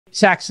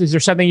Sax, is there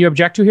something you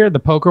object to here? The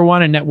poker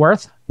one and net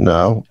worth?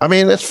 No. I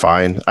mean, it's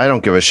fine. I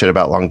don't give a shit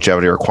about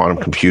longevity or quantum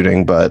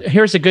computing, but...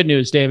 Here's the good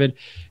news, David.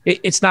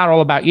 It's not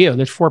all about you.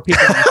 There's 4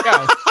 people on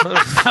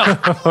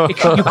the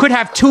show. You could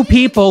have 2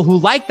 people who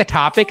like the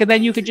topic, and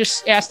then you could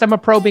just ask them a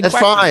probing question.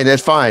 Fine.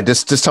 It's fine.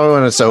 Just tell me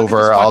when it's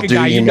over. I'll do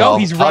email. You know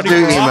he's running I'll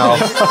do email.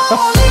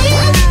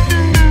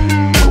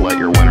 Let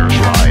your winners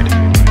ride.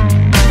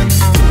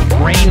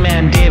 Rain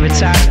Man David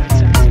Sax.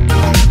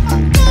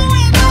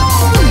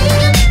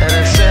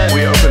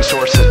 We open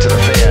source it to the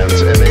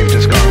fans, and they've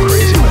just gone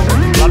crazy with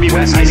it. Love you,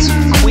 besties.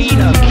 Queen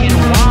of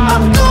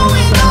Quinoa.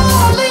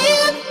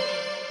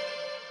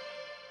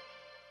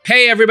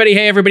 Hey,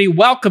 everybody.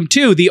 Welcome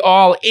to the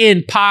All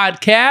In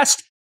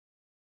Podcast.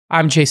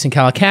 I'm Jason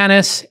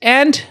Calacanis,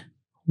 and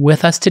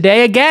with us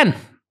today again,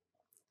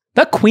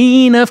 the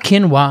Queen of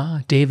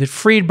Quinoa, David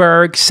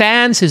Friedberg,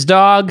 sans his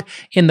dog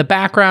in the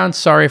background.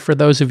 Sorry for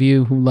those of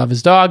you who love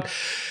his dog.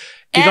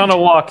 He's on a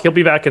walk. He'll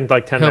be back in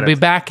like 10 minutes. He'll be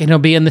back and he'll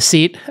be in the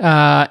seat.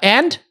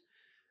 And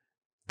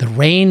the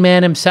Rain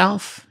Man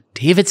himself,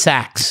 David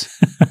Sachs,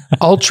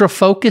 ultra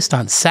focused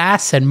on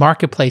SaaS and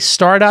marketplace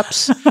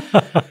startups,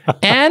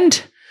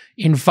 and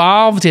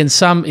involved in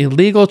some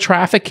illegal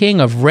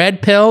trafficking of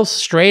red pills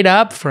straight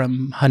up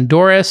from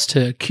Honduras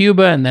to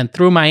Cuba and then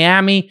through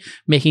Miami,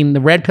 making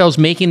the red pills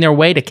making their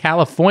way to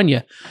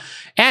California.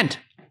 And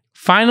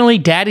finally,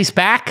 Daddy's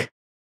back.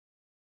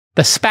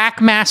 The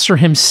SPAC master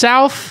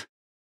himself,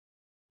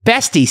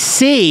 Bestie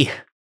C,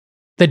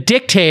 the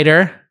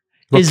dictator,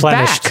 is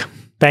back.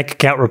 Bank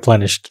account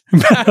replenished.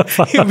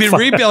 He'll be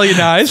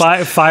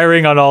rebillionized.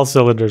 Firing on all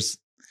cylinders.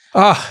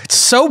 Oh, it's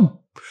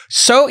so,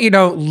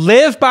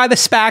 live by the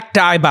SPAC,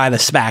 die by the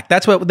SPAC.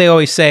 That's what they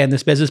always say in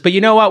this business. But you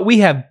know what? We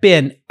have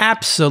been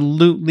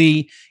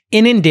absolutely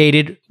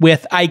inundated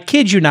with, I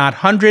kid you not,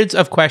 hundreds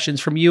of questions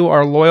from you,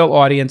 our loyal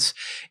audience.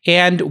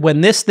 And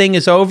when this thing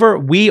is over,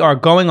 we are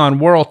going on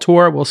world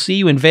tour. We'll see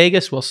you in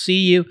Vegas. We'll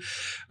see you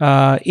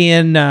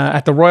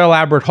at the Royal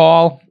Albert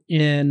Hall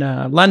in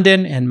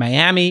London and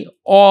Miami.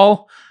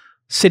 All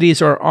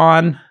cities are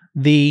on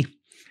the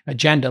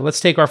agenda.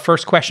 Let's take our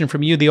first question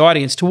from you, the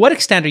audience. To what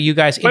extent are you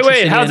guys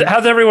interested in...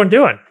 How's everyone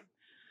doing?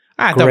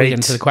 I thought we'd get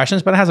into the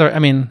questions, but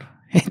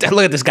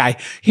look at this guy.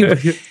 He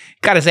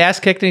got his ass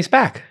kicked and he's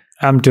back.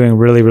 I'm doing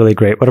really, really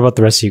great. What about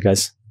the rest of you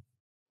guys?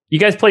 You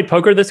guys played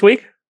poker this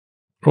week?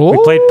 Ooh,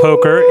 we played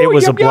poker. It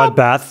was a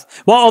bloodbath.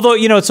 Well, although,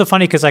 it's so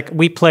funny because I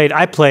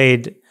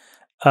played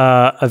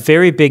a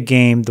very big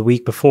game the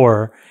week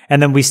before, and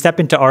then we step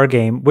into our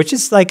game, which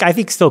is I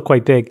think still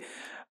quite big,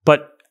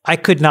 but I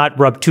could not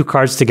rub 2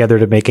 cards together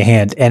to make a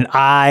hand, and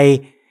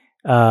I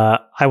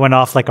went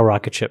off like a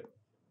rocket ship.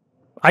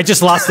 I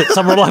just lost it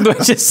somewhere along the way.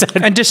 Just said,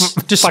 and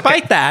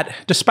despite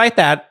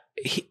that,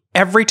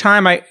 every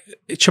time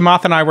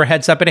Chamath and I were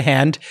heads up in a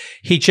hand,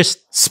 he just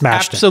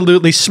smashed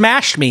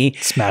me.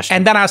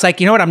 And then I was like,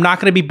 you know what? I'm not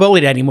going to be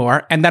bullied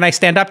anymore. And then I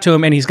stand up to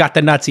him and he's got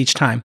the nuts each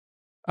time.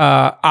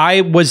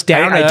 I was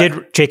down. I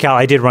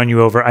did run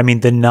you over. I mean,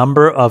 the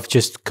number of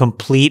just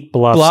complete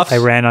bluffs I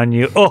ran on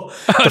you. Oh,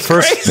 the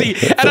first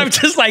crazy. And I'm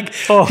just like,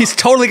 he's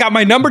totally got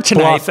my number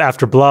tonight. Bluff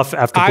after bluff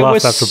after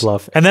bluff after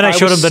bluff. And then I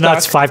showed him the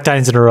nuts 5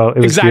 times in a row.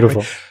 It was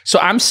beautiful. So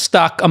I'm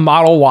stuck a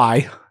Model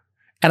Y.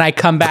 And I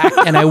come back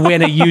and I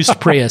win a used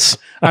Prius.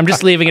 I'm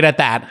just leaving it at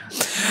that.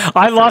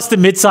 I lost a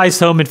mid-sized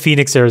home in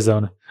Phoenix,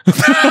 Arizona.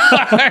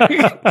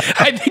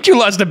 I think you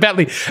lost a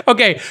Bentley.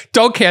 Okay,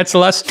 don't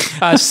cancel us.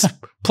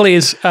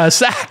 Please,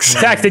 Sax.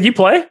 Sax, did you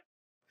play?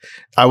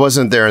 I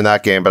wasn't there in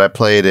that game, but I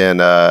played in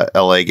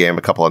LA game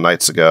a couple of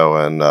nights ago.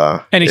 And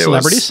any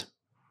celebrities?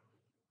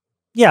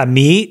 Yeah,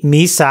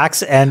 me,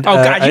 Sax, and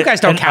God, you guys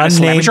don't count as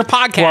celebrities. You're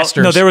podcasters.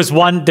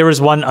 Well, no, there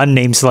was one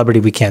unnamed celebrity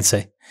we can't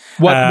say.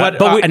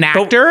 An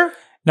actor?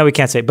 No, we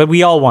can't say, but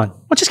we all won.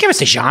 Well, just give us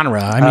a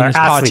genre. I mean, as a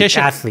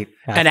politician.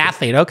 An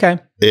athlete, okay.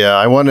 Yeah,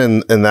 I won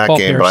in that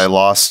game, but I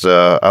lost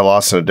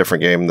in a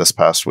different game this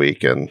past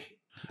week, and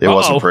it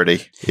wasn't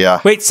pretty. Yeah.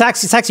 Wait,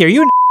 Saxy, are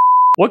you in...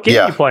 What game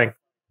are you playing?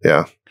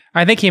 Yeah.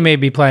 I think he may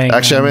be playing...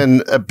 Actually,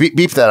 I'm in...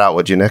 beep that out,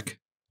 would you, Nick?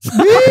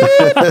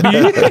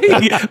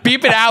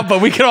 Beep it out,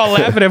 but we can all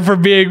laugh at him for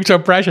being so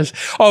precious.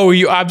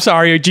 I'm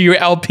sorry. Do your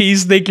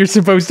LPs think you're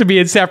supposed to be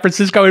in San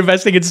Francisco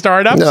investing in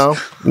startups?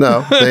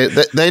 No.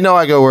 They know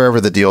I go wherever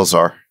the deals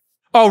are.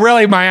 Oh,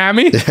 really?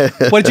 Miami?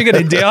 What you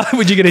gonna deal?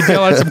 Would you get a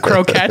deal on some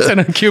croquettes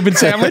and a Cuban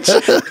sandwich?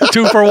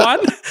 2 for 1?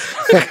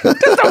 There's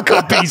no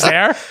cookies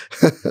there.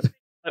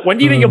 When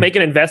do you think you'll make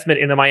an investment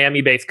in a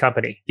Miami-based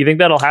company? Do you think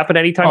that'll happen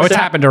anytime soon? It's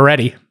happened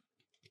already.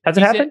 Has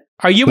it happened?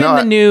 Are you in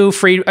the new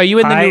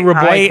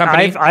Reboy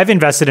company? I've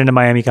invested in a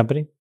Miami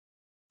company.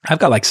 I've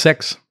got like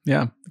 6.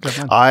 Yeah.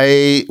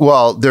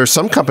 There's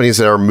some companies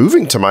that are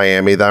moving to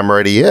Miami that I'm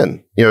already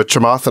in.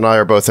 Chamath and I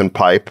are both in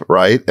Pipe,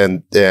 right?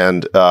 And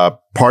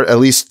at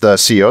least the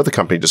CEO of the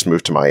company just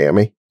moved to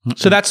Miami.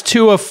 So that's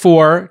 2 of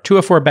 4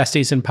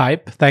 besties in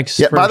pipe. Thanks.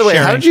 Yeah. For by the way,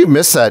 sharing. how did you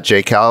miss that,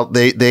 J. Cal?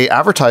 They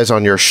advertise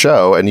on your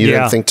show, and you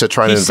didn't think to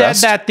try to invest. He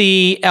said that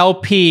the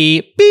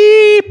LP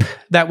beep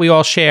that we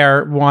all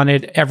share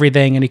wanted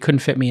everything, and he couldn't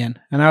fit me in.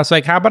 And I was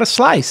like, "How about a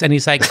slice?" And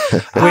he's like,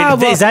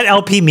 "Wait, is that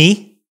LP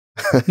me?"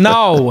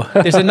 No,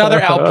 there's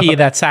another LP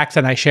that Sax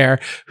and I share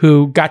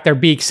who got their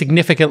beak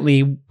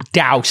significantly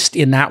doused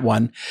in that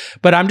one.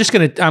 But I'm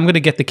gonna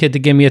get the kid to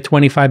give me a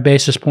 25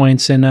 basis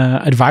points in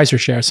advisor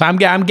share. So I'm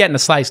getting a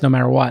slice no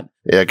matter what.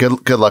 Yeah,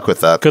 good luck with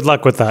that. Good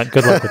luck with that.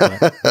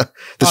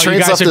 The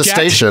train's off the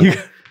station.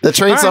 The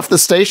train's off the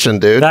station,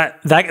 dude.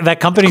 That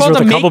company's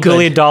worth a couple $2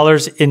 billion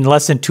in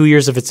less than 2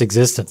 years of its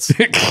existence.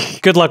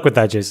 Good luck with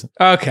that, Jason.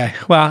 Okay,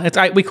 well,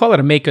 we call it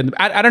a make good.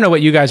 I don't know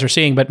what you guys are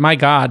seeing, but my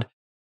God.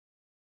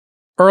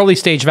 Early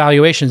stage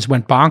valuations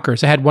went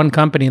bonkers. I had one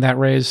company that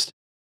raised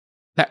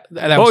that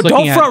was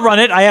looking don't front run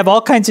it. I have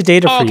all kinds of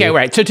data for you. Okay,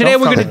 right. So today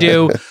we're going to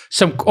do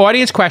some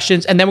audience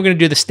questions, and then we're going to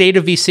do the state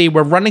of VC.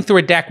 We're running through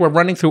a deck. We're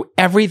running through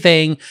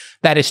everything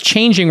that is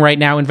changing right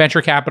now in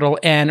venture capital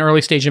and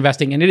early stage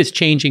investing, and it is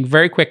changing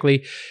very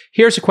quickly.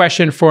 Here's a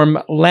question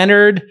from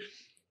Leonard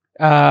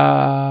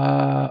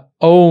Omazix.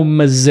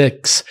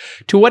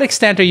 To what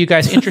extent are you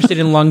guys interested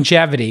in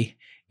longevity?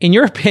 In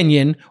your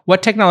opinion,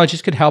 what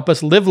technologies could help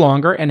us live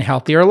longer and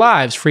healthier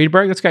lives?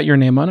 Friedberg, that's got your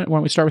name on it. Why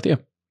don't we start with you?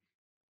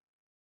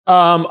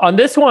 On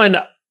this one,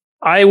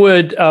 I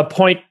would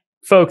point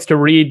folks to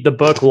read the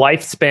book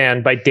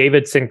Lifespan by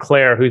David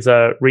Sinclair, who's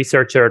a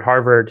researcher at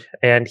Harvard,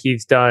 and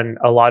he's done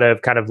a lot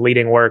of kind of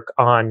leading work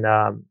on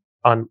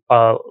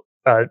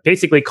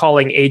basically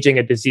calling aging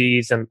a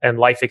disease and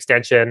life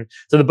extension.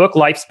 So the book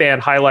Lifespan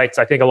highlights,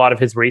 I think, a lot of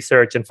his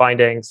research and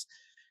findings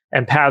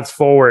and paths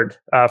forward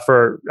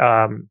for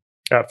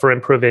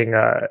improving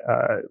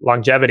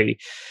longevity.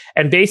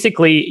 And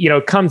basically,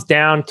 it comes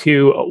down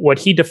to what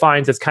he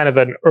defines as kind of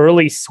an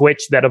early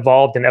switch that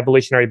evolved in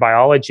evolutionary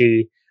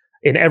biology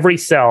in every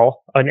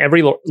cell, in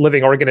every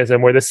living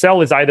organism, where the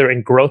cell is either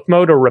in growth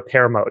mode or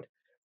repair mode.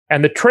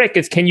 And the trick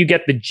is, can you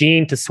get the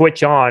gene to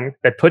switch on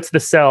that puts the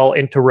cell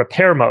into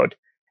repair mode?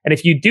 And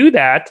if you do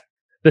that,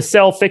 the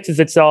cell fixes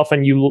itself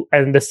and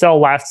the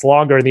cell lasts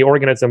longer and the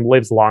organism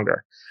lives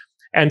longer.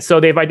 And so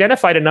they've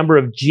identified a number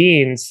of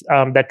genes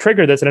that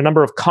trigger this and a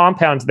number of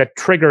compounds that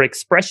trigger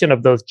expression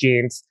of those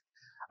genes.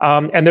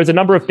 And there's a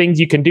number of things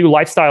you can do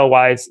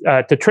lifestyle-wise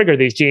to trigger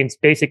these genes,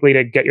 basically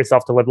to get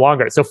yourself to live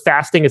longer. So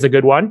fasting is a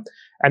good one.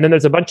 And then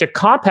there's a bunch of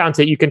compounds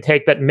that you can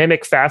take that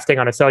mimic fasting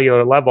on a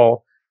cellular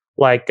level,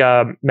 like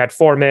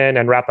metformin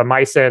and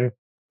rapamycin.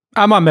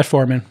 I'm on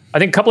metformin. I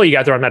think a couple of you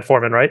guys are on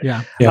metformin, right?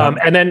 Yeah.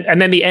 And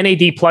then the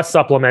NAD plus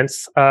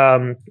supplements,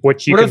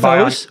 which you can buy. What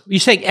are those? You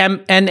saying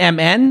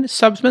NMN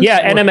supplements?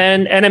 Yeah,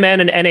 NMN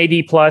and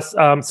NAD plus.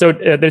 So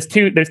there's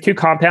two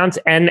compounds,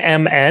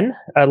 NMN,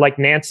 like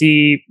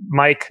Nancy,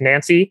 Mike,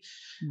 Nancy,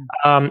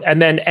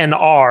 and then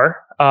NR.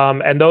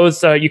 And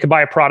those you can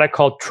buy a product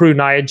called True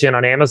Niagen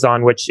on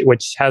Amazon, which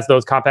has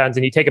those compounds,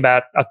 and you take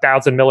about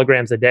 1,000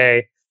 milligrams a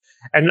day.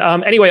 And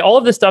anyway, all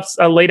of this stuff's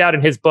laid out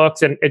in his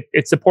books, and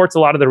it supports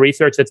a lot of the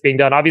research that's being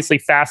done. Obviously,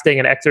 fasting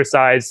and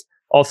exercise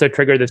also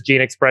trigger this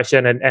gene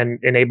expression and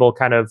enable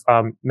kind of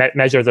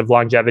measures of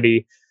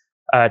longevity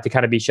to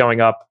kind of be showing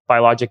up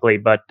biologically.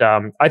 But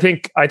I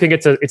think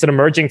it's an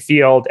emerging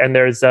field, and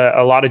there's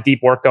a lot of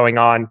deep work going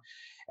on.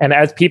 And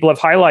as people have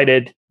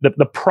highlighted,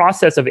 the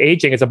process of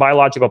aging is a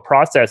biological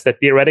process that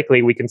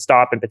theoretically we can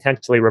stop and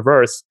potentially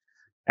reverse.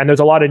 And there's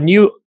a lot of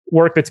new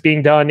work that's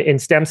being done in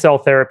stem cell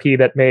therapy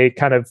that may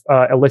kind of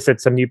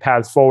elicit some new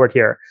paths forward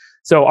here.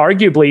 So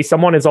arguably,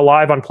 someone is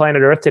alive on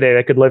planet Earth today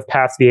that could live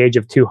past the age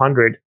of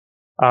 200.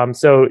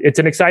 So it's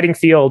an exciting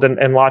field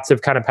and lots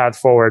of kind of paths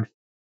forward.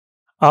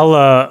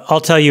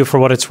 I'll tell you for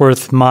what it's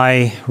worth,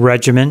 my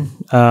regimen.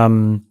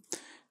 And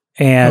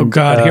oh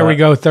God, here we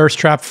go. Thirst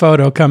trap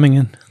photo coming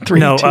in. 3,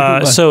 2,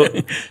 1.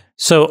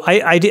 So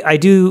I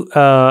do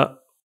the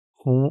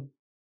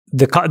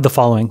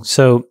following.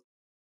 So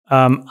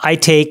I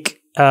take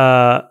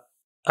a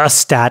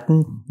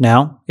statin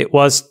now. It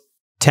was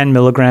 10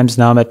 milligrams.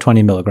 Now I'm at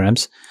 20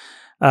 milligrams.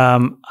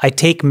 I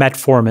take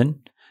metformin,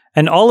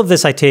 and all of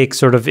this I take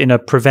sort of in a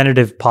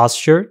preventative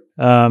posture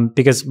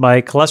because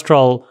my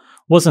cholesterol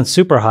wasn't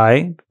super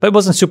high, but it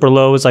wasn't super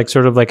low. It was like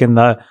sort of like in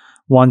the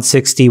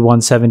 160,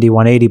 170,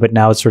 180, but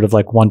now it's sort of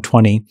like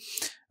 120.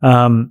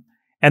 And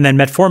then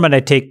metformin I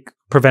take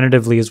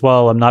preventatively as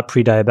well. I'm not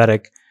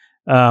pre-diabetic.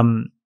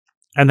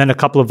 And then a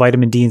couple of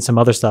vitamin D and some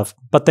other stuff.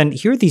 But then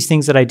here are these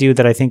things that I do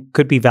that I think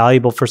could be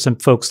valuable for some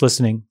folks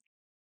listening.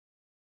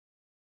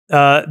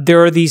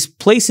 There are these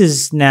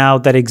places now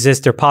that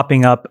exist. They're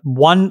popping up.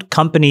 One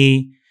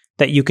company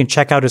that you can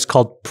check out is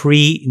called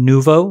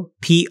Prenuvo,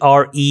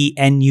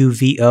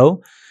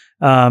 Prenuvo.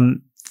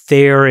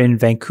 They're in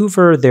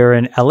Vancouver. They're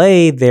in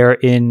LA. They're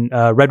in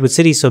Redwood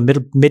City, so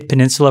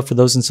mid-peninsula for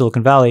those in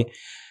Silicon Valley.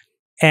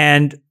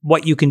 And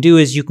what you can do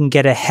is you can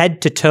get a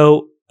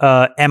head-to-toe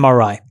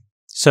MRI.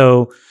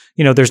 So,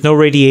 there's no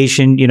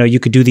radiation. You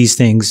could do these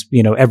things,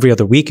 every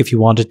other week if you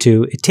wanted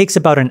to. It takes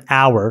about an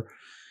hour.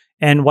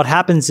 And what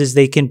happens is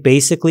they can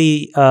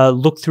basically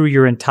look through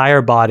your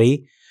entire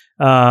body,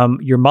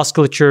 your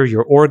musculature,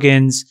 your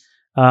organs,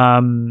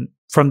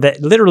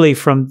 literally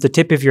from the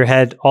tip of your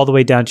head all the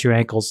way down to your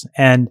ankles.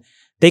 And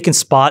they can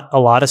spot a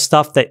lot of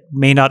stuff that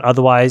may not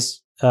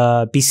otherwise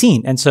be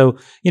seen. And so,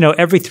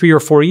 every 3 or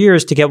 4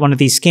 years to get one of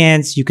these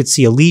scans, you could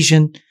see a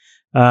lesion.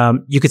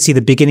 You could see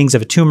the beginnings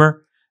of a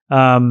tumor.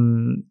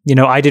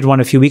 I did one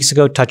a few weeks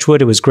ago. Touch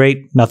wood, it was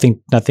great.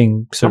 Nothing.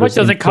 How much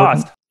does it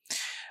cost?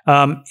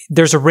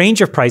 There's a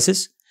range of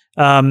prices.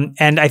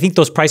 And I think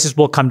those prices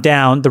will come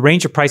down. The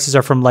range of prices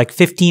are from like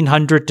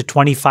 $1,500 to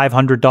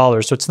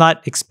 $2,500. So it's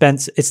not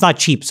expensive. It's not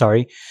cheap,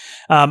 sorry.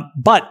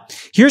 But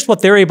here's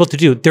what they're able to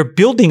do. They're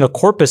building a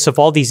corpus of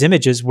all these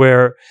images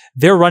where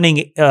they're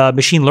running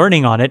machine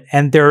learning on it,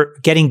 and they're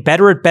getting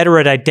better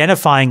at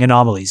identifying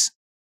anomalies.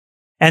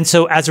 And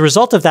so as a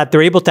result of that,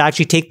 they're able to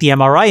actually take the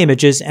MRI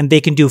images and they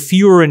can do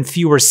fewer and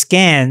fewer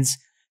scans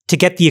to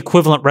get the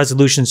equivalent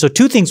resolution. So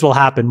two things will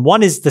happen.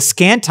 One is the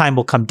scan time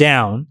will come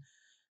down,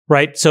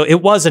 right? So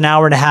it was an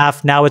hour and a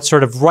half. Now it's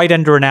sort of right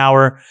under an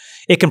hour.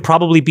 It can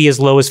probably be as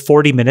low as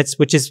 40 minutes,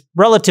 which is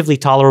relatively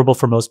tolerable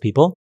for most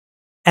people.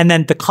 And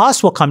then the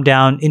cost will come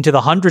down into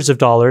the hundreds of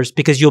dollars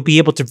because you'll be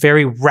able to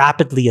very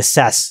rapidly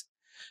assess.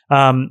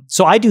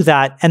 So I do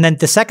that. And then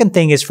the second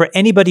thing is for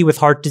anybody with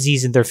heart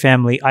disease in their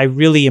family, I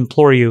really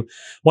implore you.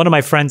 One of my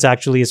friends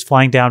actually is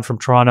flying down from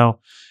Toronto.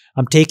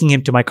 I'm taking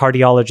him to my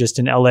cardiologist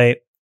in LA.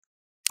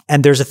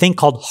 And there's a thing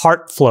called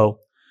heart flow.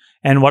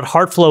 And what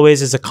heart flow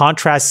is a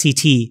contrast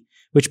CT,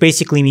 which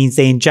basically means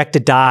they inject a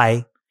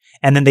dye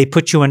and then they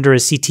put you under a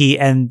CT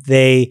and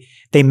they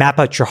map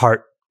out your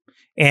heart.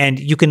 And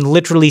you can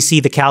literally see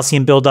the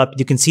calcium buildup.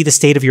 You can see the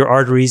state of your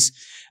arteries.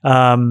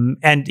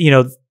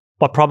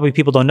 What probably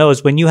people don't know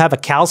is when you have a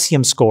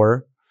calcium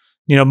score,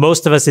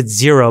 most of us it's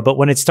 0, but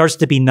when it starts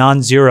to be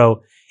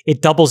non-zero,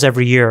 it doubles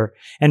every year.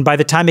 And by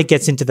the time it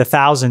gets into the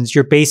thousands,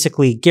 you're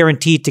basically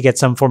guaranteed to get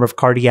some form of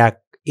cardiac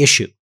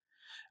issue.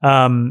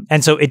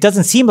 And so it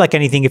doesn't seem like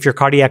anything if your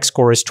cardiac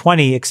score is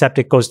 20, except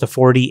it goes to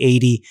 40,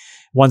 80,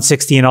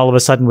 160, and all of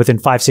a sudden within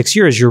 5-6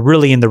 years, you're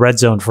really in the red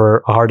zone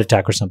for a heart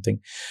attack or something.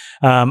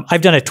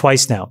 I've done it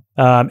twice now.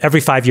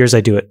 Every 5 years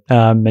I do it.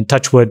 And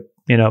touch wood,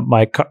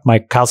 my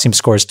calcium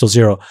score is still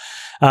 0.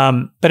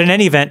 But in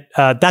any event,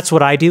 that's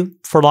what I do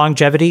for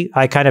longevity.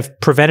 I kind of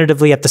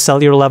preventatively at the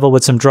cellular level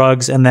with some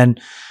drugs and then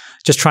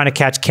just trying to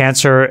catch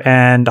cancer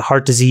and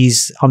heart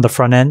disease on the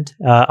front end.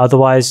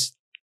 Otherwise,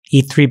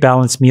 eat 3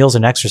 balanced meals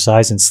and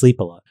exercise and sleep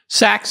a lot.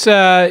 Sachs,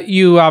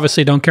 you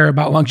obviously don't care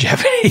about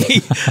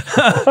longevity.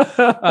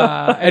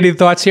 Any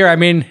thoughts here? I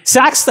mean,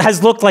 Sachs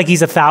has looked like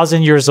he's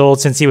 1,000 years old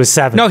since he was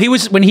 7. No,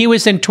 when he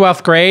was in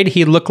 12th grade,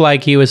 he looked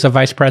like he was a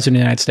vice president of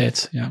the United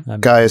States. Yeah.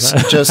 Guys,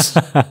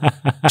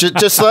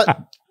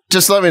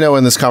 just let me know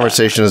when this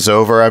conversation is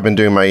over. I've been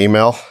doing my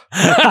email.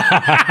 It's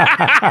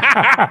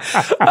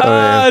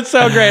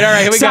so great. All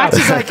right, here we Sachs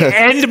go. is like,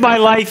 end my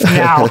life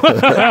now.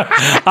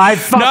 I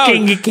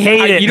fucking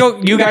hate it.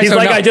 You guys He's don't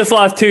like, know. I just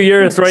lost 2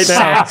 years right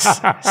now.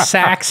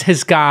 Sachs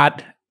has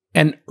got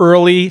an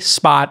early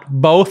spot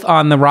both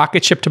on the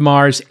rocket ship to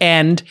Mars,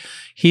 and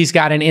he's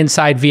got an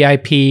inside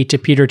VIP to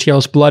Peter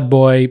Thiel's Blood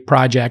Boy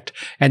project.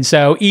 And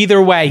so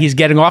either way, he's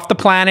getting off the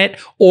planet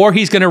or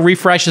he's going to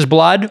refresh his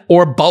blood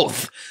or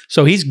both.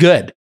 So he's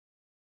good.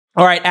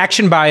 All right.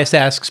 Action Bias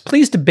asks,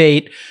 please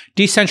debate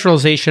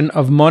decentralization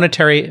of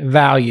monetary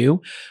value,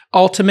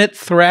 ultimate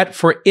threat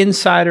for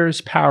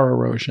insiders' power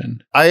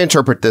erosion. I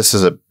interpret this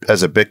as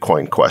a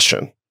Bitcoin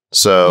question.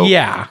 So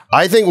yeah,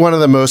 I think one of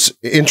the most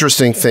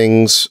interesting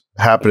things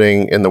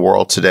happening in the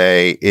world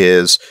today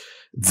is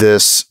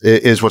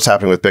what's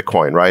happening with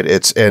Bitcoin,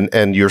 right?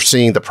 And you're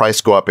seeing the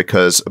price go up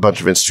because a bunch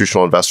of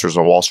institutional investors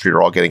on Wall Street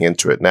are all getting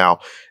into it now.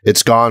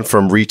 It's gone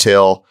from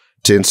retail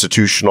to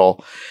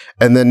institutional.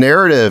 And the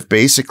narrative,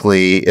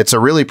 basically, it's a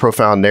really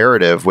profound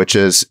narrative, which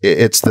is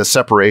it's the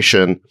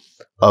separation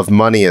of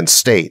money and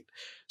state.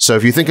 So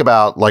if you think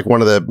about like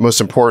one of the most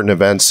important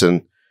events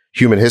in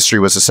human history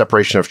was the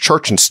separation of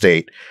church and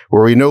state,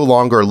 where we no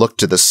longer look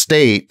to the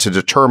state to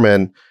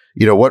determine,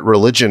 what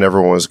religion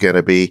everyone was going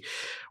to be.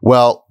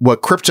 Well,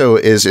 what crypto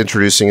is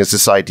introducing is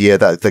this idea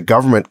that the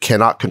government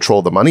cannot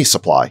control the money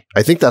supply.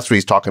 I think that's what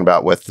he's talking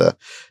about with the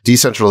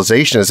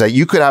decentralization, is that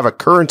you could have a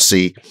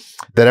currency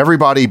that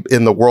everybody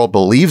in the world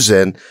believes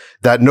in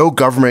that no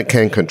government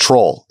can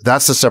control.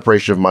 That's the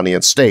separation of money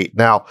and state.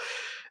 Now,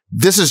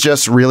 this is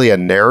just really a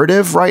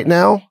narrative right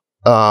now.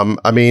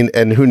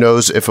 And who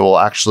knows if it will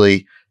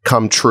actually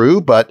come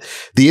true. But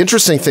the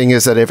interesting thing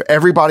is that if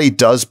everybody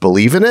does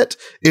believe in it,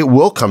 it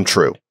will come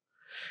true.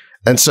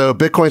 And so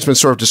Bitcoin's been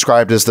sort of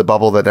described as the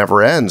bubble that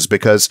never ends,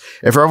 because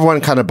if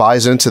everyone kind of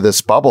buys into this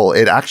bubble,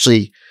 it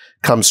actually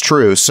comes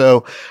true.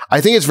 So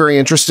I think it's very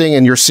interesting.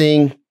 And you're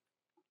seeing,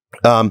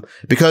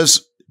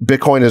 because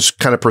Bitcoin is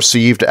kind of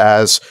perceived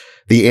as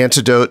the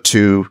antidote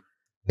to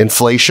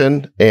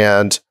inflation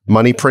and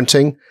money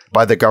printing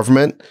by the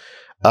government,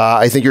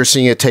 I think you're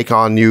seeing it take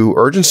on new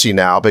urgency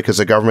now because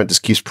the government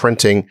just keeps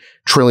printing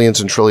trillions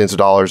and trillions of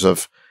dollars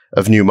of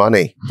of new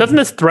money. Doesn't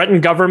this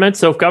threaten government?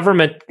 So if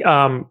government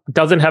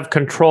doesn't have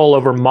control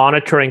over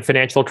monitoring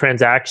financial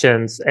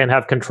transactions and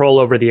have control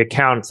over the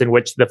accounts in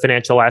which the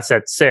financial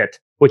assets sit,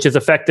 which is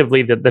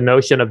effectively the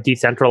notion of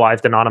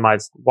decentralized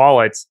anonymized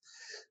wallets,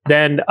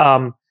 then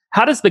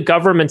how does the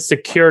government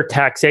secure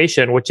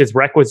taxation, which is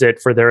requisite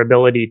for their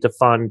ability to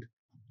fund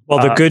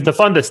to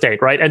fund the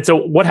state, right? And so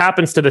what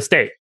happens to the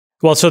state?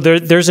 Well, so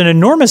there's an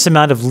enormous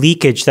amount of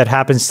leakage that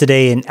happens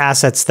today in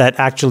assets that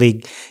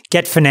actually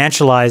get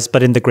financialized,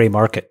 but in the gray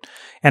market.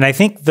 And I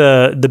think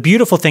the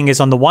beautiful thing is,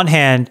 on the one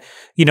hand,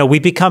 we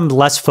become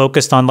less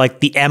focused on like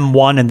the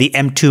M1 and the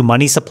M2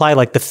 money supply,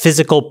 like the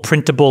physical,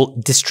 printable,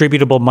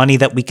 distributable money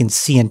that we can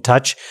see and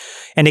touch.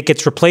 And it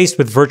gets replaced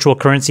with virtual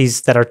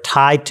currencies that are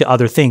tied to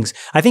other things.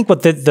 I think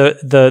what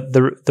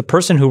the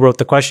person who wrote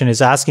the question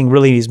is asking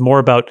really is more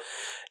about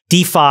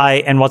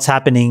DeFi and what's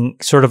happening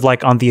sort of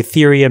like on the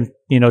Ethereum,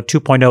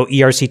 2.0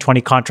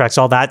 ERC20 contracts,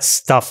 all that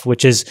stuff,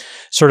 which is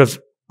sort of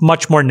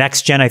much more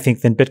next gen, I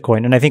think, than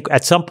Bitcoin. And I think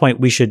at some point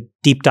we should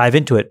deep dive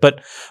into it.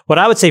 But what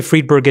I would say,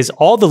 Friedberg, is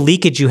all the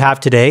leakage you have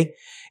today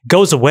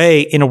goes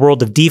away in a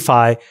world of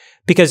DeFi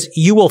because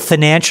you will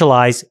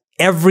financialize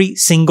every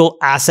single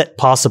asset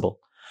possible.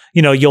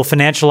 You'll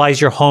financialize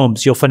your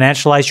homes, you'll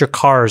financialize your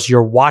cars,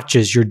 your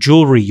watches, your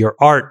jewelry, your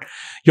art.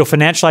 You'll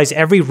financialize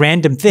every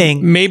random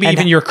thing. Maybe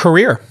even your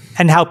career.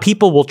 And how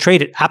people will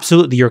trade it.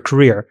 Absolutely, your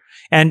career.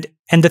 And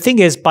the thing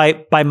is, by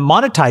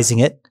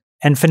monetizing it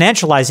and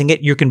financializing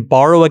it, you can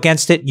borrow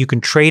against it, you can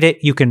trade it,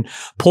 you can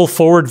pull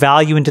forward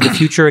value into the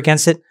future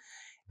against it,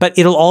 but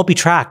it'll all be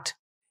tracked.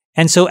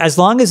 And so as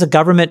long as a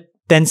government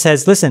then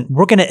says, listen,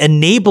 we're going to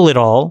enable it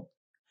all,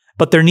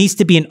 but there needs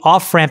to be an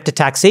off-ramp to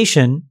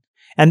taxation.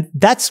 And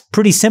that's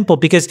pretty simple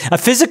because a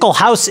physical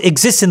house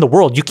exists in the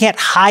world. You can't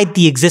hide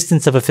the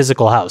existence of a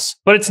physical house.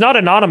 But it's not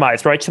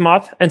anonymized, right,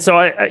 Chamath? And so,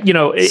 if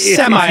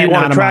you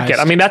want to track it,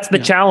 I mean, that's the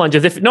challenge.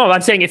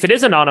 I'm saying if it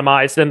is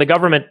anonymized, then the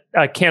government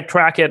can't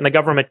track it and the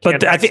government can't.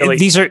 But I think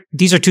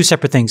these are two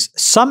separate things.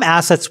 Some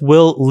assets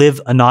will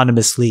live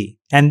anonymously,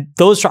 and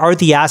those are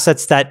the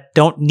assets that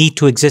don't need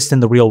to exist in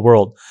the real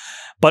world.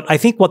 But I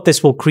think what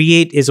this will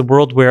create is a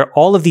world where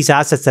all of these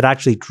assets that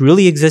actually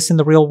truly exist in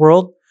the real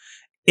world,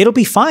 it'll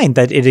be fine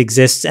that it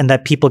exists and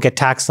that people get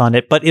taxed on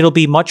it, but it'll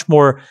be much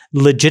more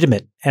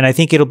legitimate. And I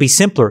think it'll be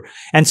simpler.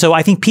 And so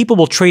I think people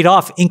will trade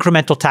off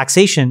incremental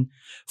taxation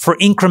for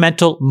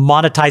incremental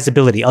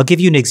monetizability. I'll give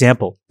you an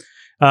example.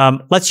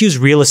 Let's use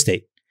real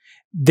estate.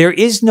 There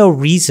is no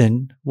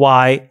reason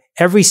why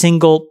every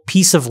single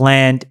piece of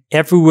land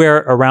everywhere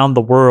around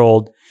the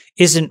world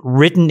isn't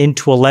written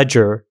into a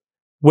ledger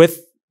with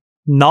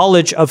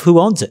knowledge of who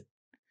owns it,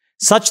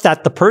 such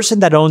that the person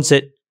that owns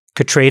it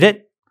could trade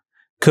it,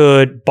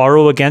 could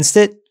borrow against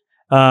it,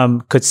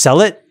 could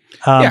sell it,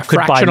 could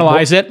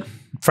fractionalize it.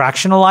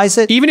 Fractionalize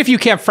it. Even if you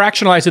can't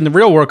fractionalize in the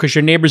real world because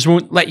your neighbors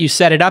won't let you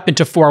set it up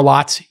into 4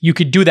 lots, you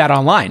could do that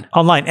online.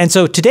 And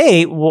so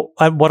today,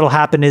 what'll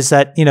happen is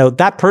that,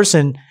 that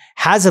person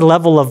has a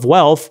level of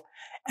wealth,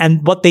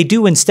 and what they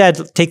do instead,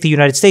 take the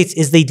United States,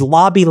 is they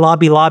lobby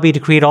to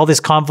create all this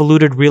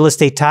convoluted real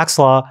estate tax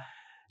law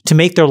to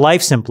make their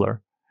life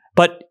simpler.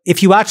 But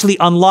if you actually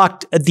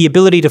unlocked the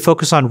ability to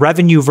focus on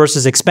revenue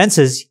versus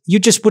expenses, you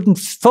just wouldn't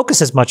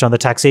focus as much on the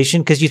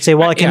taxation because you'd say,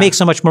 well, I can make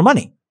so much more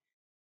money.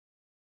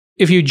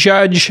 If you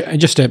judge,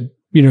 just to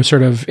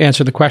sort of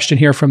answer the question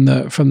here from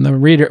the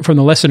reader, from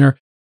the listener,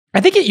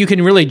 I think you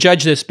can really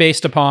judge this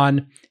based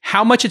upon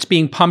how much it's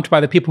being pumped by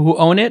the people who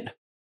own it.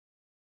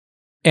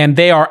 And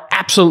they are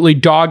absolutely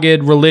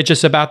dogged,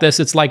 religious about this.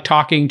 It's like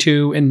talking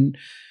to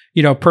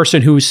a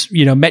person who's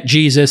met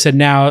Jesus and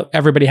now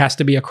everybody has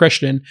to be a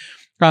Christian.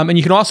 And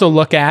you can also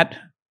look at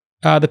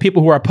the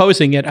people who are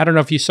opposing it. I don't know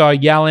if you saw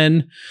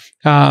Yellen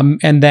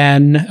and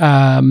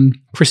then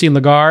Christine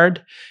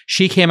Lagarde.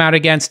 She came out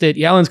against it.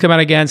 Yellen's come out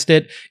against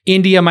it.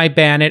 India might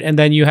ban it. And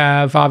then you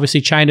have,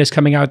 obviously, China's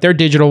coming out with their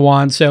digital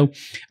yuan. So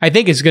I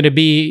think there's going to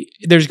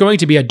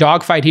be a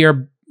dogfight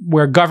here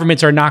where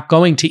governments are not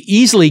going to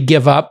easily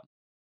give up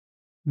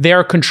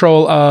their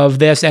control of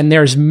this. And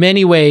there's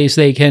many ways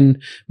they can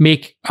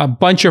make a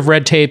bunch of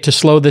red tape to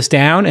slow this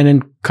down. And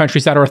in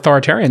countries that are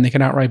authoritarian, they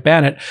can outright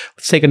ban it.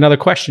 Let's take another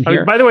question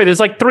here. By the way,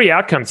 there's like 3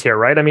 outcomes here,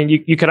 right? I mean,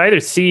 you could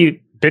either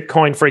see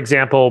Bitcoin, for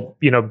example,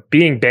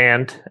 being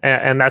banned,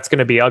 and that's going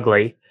to be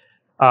ugly.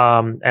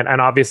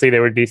 And obviously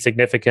there would be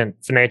significant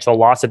financial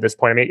loss at this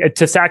point. I mean,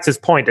 to Sachs's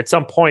point, at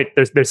some point,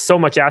 there's so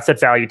much asset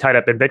value tied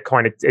up in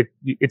Bitcoin,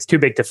 it's too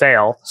big to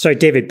fail. Sorry,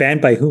 David, banned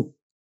by who?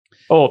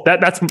 Oh,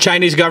 that's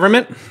Chinese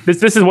government.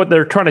 This is what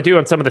they're trying to do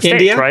in some of the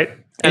states, right?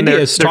 And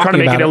they're trying to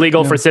make it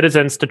illegal for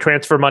citizens to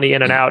transfer money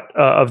in and out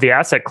of the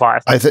asset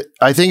class. I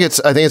think it's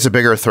a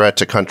bigger threat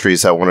to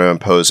countries that want to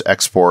impose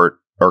export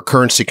or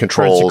currency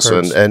controls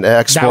curves. and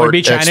export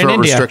China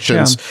and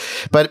restrictions.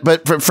 Yeah.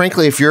 But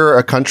frankly, if you're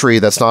a country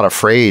that's not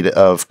afraid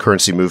of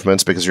currency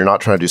movements because you're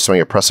not trying to do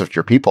something oppressive to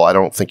your people, I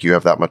don't think you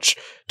have that much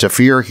to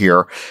fear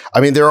here.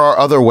 I mean, there are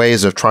other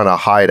ways of trying to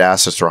hide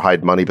assets or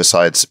hide money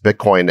besides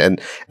Bitcoin.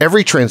 And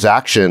every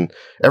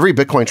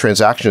Bitcoin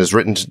transaction is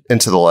written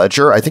into the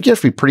ledger. I think you have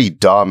to be pretty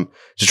dumb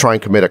to try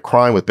and commit a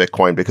crime with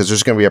Bitcoin because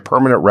there's going to be a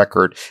permanent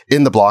record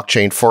in the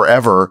blockchain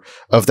forever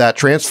of that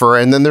transfer.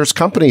 And then there's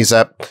companies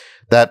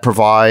that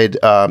provide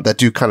that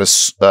do kind of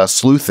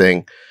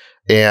sleuthing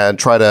and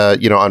try to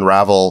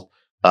unravel.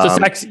 So,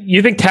 Sachs,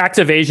 you think tax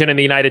evasion in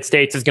the United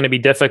States is going to be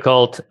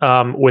difficult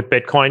with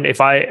Bitcoin?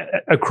 If I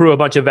accrue a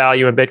bunch of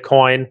value in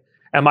Bitcoin,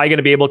 am I going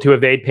to be able to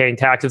evade paying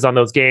taxes on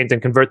those gains and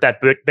convert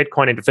that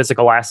Bitcoin into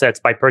physical assets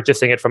by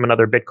purchasing it from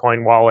another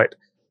Bitcoin wallet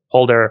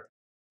holder?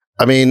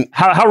 I mean,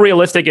 how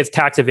realistic is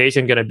tax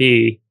evasion going to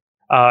be?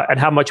 And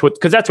how much would,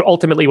 because that's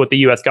ultimately what the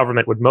US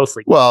government would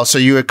mostly do. Well, so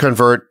you would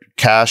convert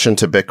cash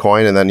into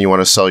Bitcoin and then you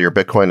want to sell your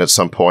Bitcoin at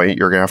some point.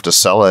 You're going to have to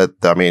sell it.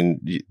 I mean,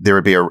 there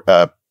would be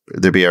a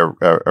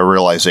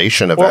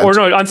realization event. Or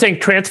no, I'm saying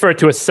transfer it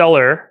to a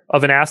seller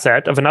of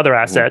another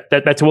asset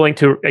that's willing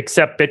to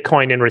accept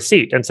Bitcoin in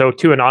receipt. And so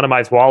two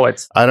anonymized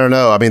wallets. I don't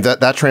know. I mean,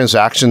 that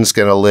transaction is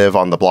going to live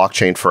on the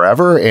blockchain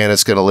forever, and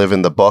it's going to live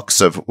in the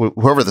books of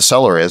whoever the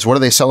seller is. What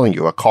are they selling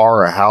you? A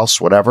car, a house,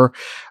 whatever?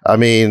 I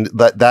mean,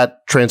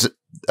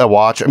 a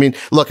watch. I mean,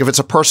 look, if it's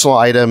a personal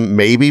item,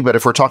 maybe, but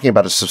if we're talking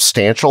about a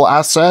substantial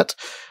asset,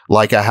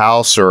 like a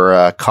house or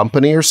a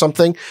company or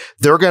something,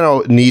 they're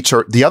going to need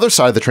to, the other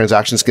side of the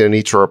transaction is going to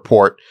need to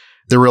report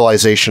the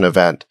realization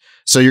event.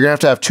 So you're going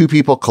to have two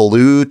people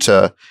collude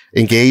to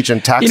engage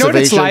in tax evasion. What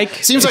it's like?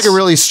 Seems like a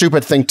really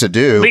stupid thing to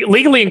do.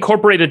 Legally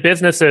incorporated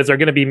businesses are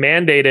going to be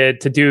mandated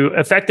to do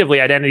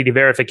effectively identity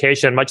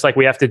verification, much like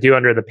we have to do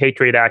under the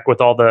Patriot Act with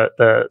all the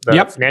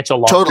financial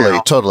law.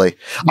 Totally.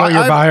 Know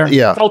your buyer.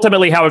 Yeah. That's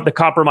ultimately how the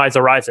compromise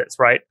arises,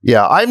 right?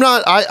 Yeah. I'm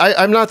not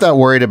that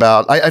worried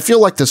about, I feel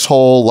like this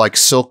whole like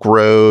Silk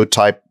Road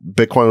type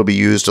Bitcoin will be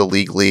used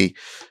illegally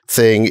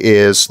thing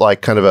is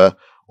like kind of a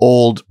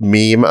old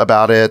meme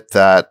about it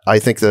that I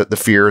think that the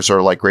fears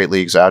are like greatly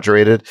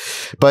exaggerated.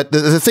 But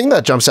the thing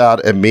that jumps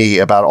out at me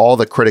about all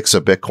the critics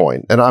of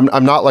Bitcoin, and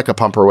I'm not like a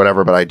pumper or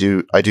whatever, but I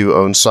do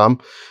own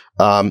some,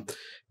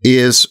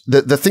 is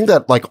the thing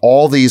that like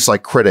all these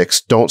like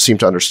critics don't seem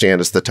to understand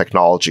is the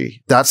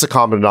technology. That's the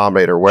common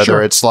denominator,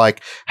 whether it's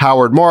like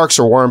Howard Marks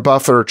or Warren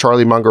Buffett or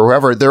Charlie Munger, or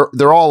whoever,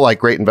 they're all like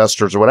great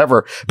investors or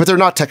whatever, but they're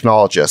not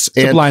technologists.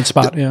 It's a blind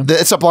spot.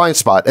 It's a blind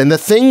spot. And the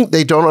thing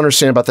they don't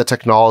understand about the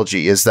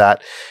technology is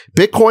that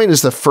Bitcoin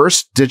is the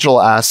first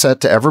digital asset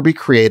to ever be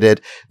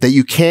created that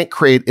you can't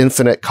create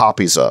infinite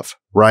copies of,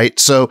 right?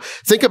 So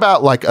think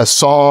about like a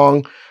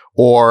song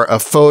or a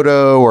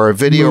photo or a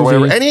video or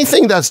whatever,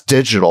 anything that's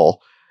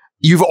digital.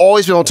 You've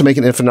always been able to make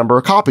an infinite number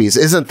of copies.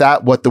 Isn't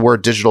that what the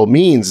word digital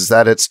means? Is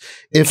that it's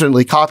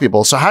infinitely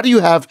copyable. So how do you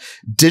have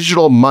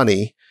digital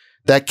money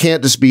that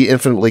can't just be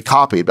infinitely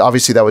copied?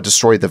 Obviously, that would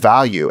destroy the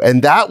value.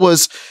 And that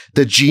was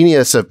the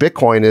genius of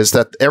Bitcoin, is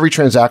that every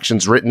transaction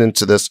is written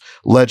into this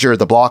ledger.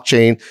 The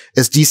blockchain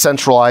is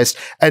decentralized.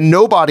 And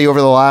nobody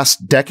over the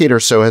last decade or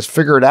so has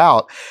figured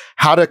out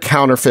how to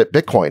counterfeit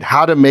Bitcoin,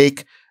 how to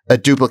make a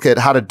duplicate,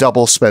 how to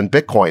double spend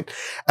Bitcoin.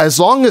 As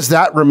long as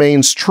that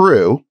remains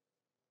true,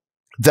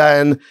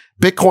 then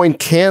Bitcoin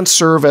can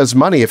serve as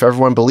money if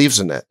everyone believes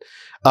in it.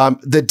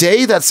 The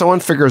day that someone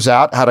figures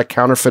out how to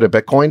counterfeit a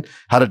Bitcoin,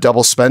 how to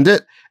double spend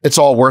it, it's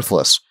all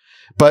worthless.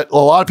 But a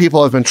lot of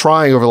people have been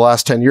trying over the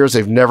last 10 years.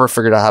 They've never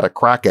figured out how to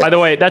crack it. By the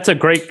way, it's a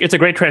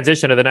great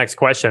transition to the next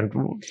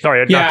question.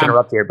 Sorry, not to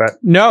interrupt here, but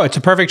no, it's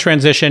a perfect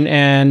transition.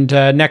 And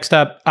next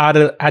up,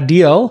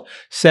 Adil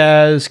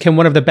says, can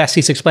one of the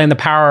besties explain the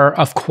power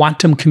of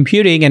quantum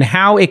computing and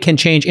how it can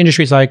change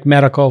industries like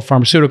medical,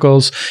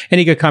 pharmaceuticals,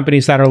 any good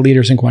companies that are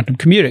leaders in quantum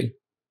computing?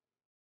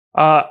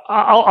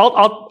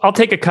 I'll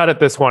take a cut at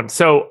this one.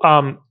 So,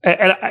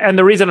 and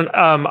the reason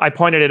I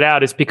pointed it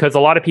out is because a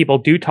lot of people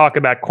do talk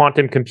about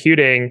quantum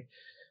computing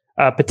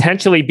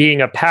potentially being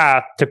a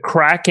path to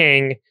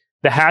cracking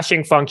the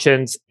hashing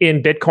functions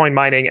in Bitcoin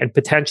mining and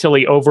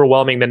potentially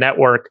overwhelming the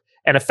network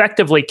and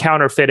effectively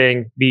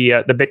counterfeiting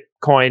the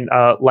Bitcoin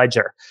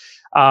ledger.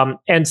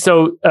 And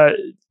so,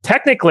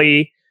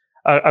 technically,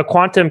 a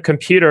quantum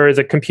computer is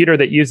a computer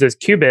that uses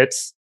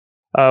qubits.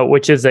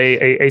 Which is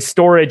a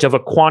storage of a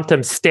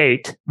quantum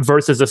state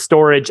versus a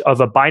storage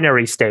of a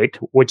binary state,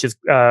 which is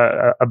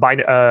a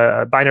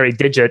binary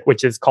digit,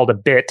 which is called a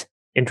bit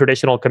in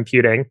traditional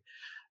computing,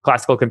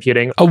 classical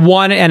computing. A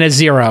 1 and a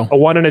 0. A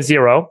 1 and a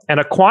 0. And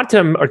a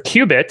quantum or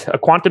qubit, a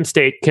quantum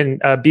state, can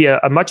be a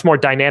much more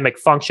dynamic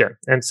function.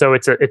 And so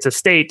it's a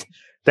state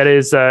that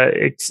is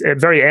it's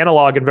very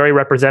analog and very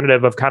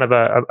representative of kind of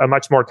a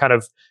much more kind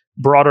of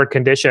broader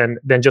condition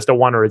than just a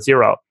 1 or a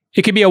 0.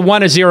 It could be a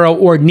 1, a 0,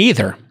 or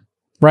neither.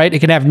 Right? It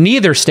can have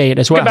neither state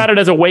as well. Think about it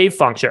as a wave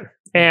function.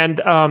 And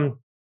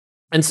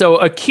so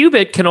a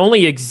qubit can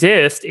only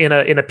exist in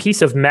a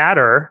piece of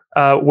matter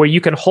where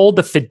you can hold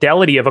the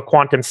fidelity of a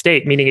quantum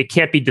state, meaning it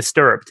can't be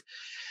disturbed.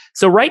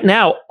 So right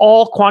now,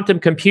 all quantum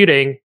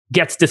computing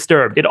gets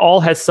disturbed. It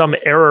all has some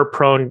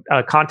error-prone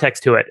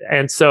context to it.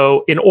 And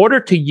so in order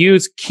to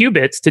use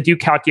qubits to do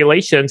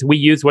calculations, we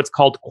use what's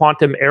called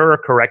quantum error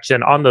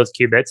correction on those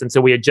qubits. And so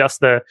we adjust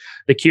the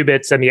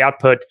qubits and the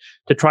output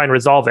to try and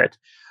resolve it.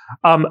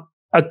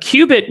 A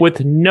qubit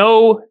with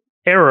no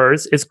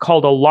errors is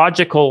called a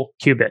logical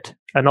qubit.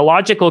 And a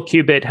logical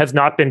qubit has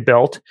not been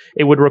built.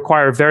 It would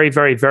require very,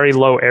 very, very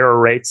low error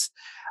rates.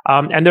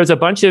 And there's a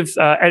bunch of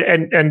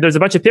and there's a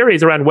bunch of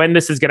theories around when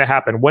this is going to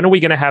happen. When are we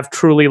going to have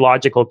truly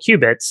logical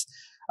qubits?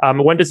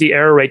 When does the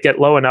error rate get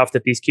low enough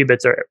that these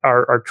qubits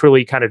are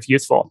truly kind of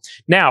useful?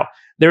 Now,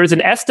 there is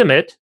an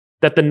estimate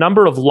that the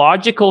number of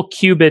logical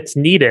qubits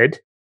needed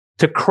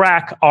to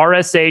crack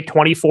RSA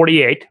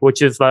 2048,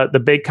 which is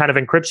the big kind of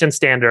encryption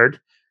standard,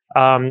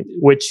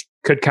 which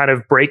could kind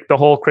of break the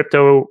whole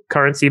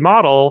cryptocurrency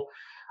model,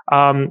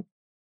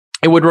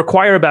 it would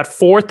require about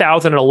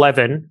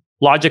 4,011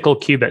 logical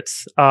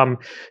qubits.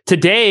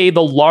 Today,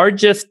 the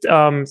largest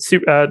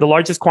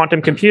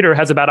quantum computer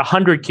has about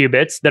 100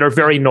 qubits that are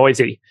very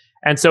noisy.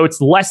 And so it's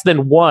less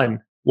than one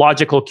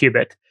logical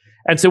qubit.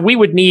 And so we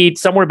would need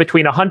somewhere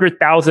between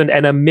 100,000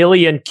 and a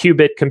million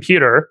qubit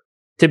computer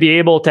to be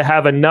able to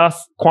have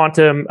enough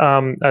quantum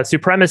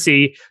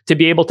supremacy to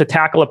be able to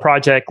tackle a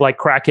project like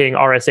cracking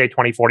RSA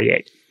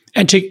 2048.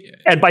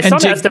 And by some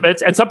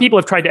estimates, and some people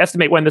have tried to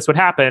estimate when this would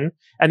happen,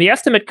 and the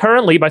estimate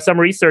currently by some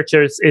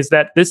researchers is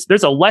that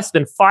there's a less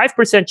than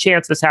 5%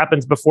 chance this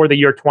happens before the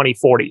year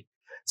 2040.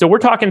 So we're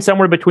talking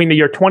somewhere between the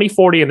year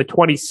 2040 and the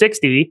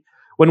 2060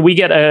 when we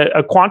get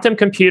a quantum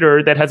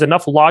computer that has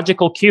enough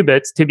logical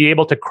qubits to be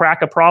able to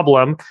crack a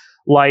problem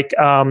like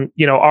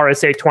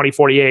RSA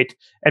 2048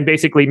 and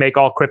basically make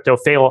all crypto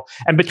fail.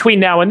 And between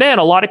now and then,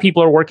 a lot of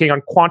people are working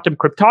on quantum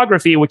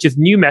cryptography, which is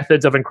new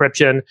methods of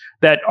encryption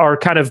that are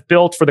kind of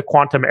built for the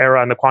quantum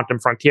era and the quantum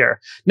frontier.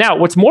 Now,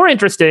 what's more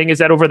interesting is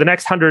that over the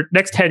next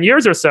 10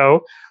 years or so,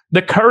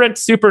 the current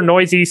super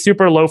noisy,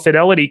 super low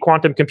fidelity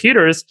quantum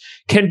computers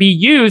can be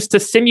used to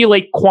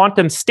simulate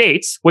quantum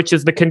states, which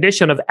is the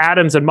condition of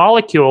atoms and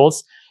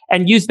molecules,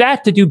 and use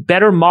that to do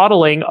better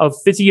modeling of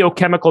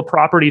physiochemical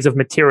properties of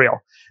material.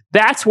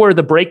 That's where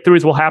the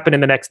breakthroughs will happen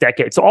in the next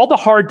decade. So all the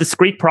hard,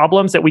 discrete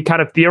problems that we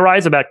kind of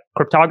theorize about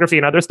cryptography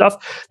and other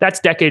stuff, that's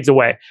decades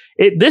away.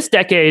 This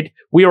decade,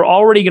 we are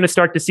already going to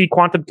start to see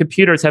quantum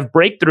computers have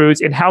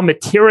breakthroughs in how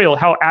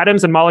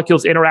atoms and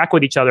molecules interact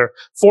with each other.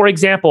 For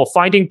example,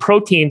 finding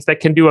proteins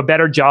that can do a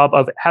better job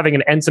of having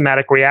an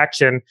enzymatic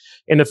reaction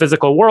in the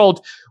physical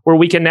world, where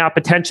we can now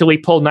potentially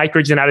pull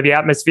nitrogen out of the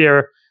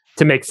atmosphere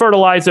to make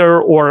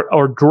fertilizer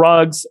or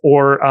drugs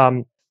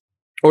or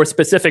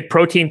specific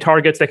protein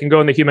targets that can go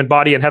in the human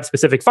body and have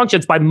specific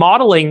functions by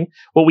modeling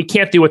what we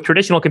can't do with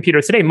traditional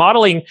computers today,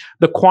 modeling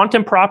the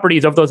quantum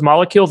properties of those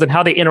molecules and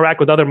how they interact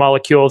with other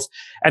molecules,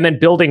 and then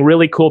building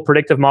really cool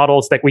predictive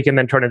models that we can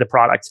then turn into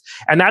products.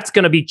 And that's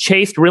going to be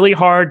chased really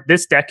hard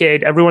this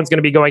decade. Everyone's going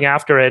to be going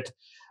after it.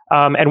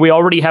 And we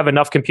already have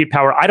enough compute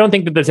power. I don't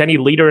think that there's any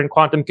leader in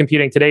quantum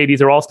computing today.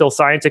 These are all still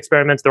science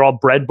experiments. They're all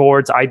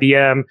breadboards.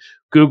 IBM,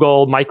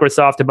 Google,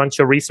 Microsoft, a bunch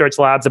of research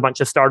labs, a bunch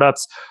of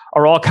startups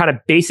are all kind of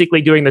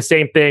basically doing the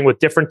same thing with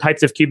different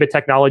types of qubit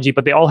technology,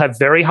 but they all have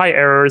very high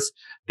errors.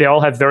 They all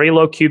have very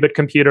low qubit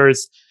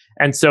computers.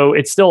 And so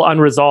it's still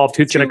unresolved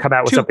who's going to come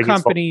out with something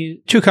useful.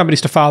 Two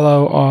companies to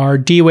follow are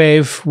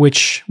D-Wave,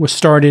 which was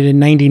started in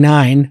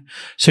 99.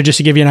 So just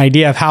to give you an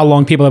idea of how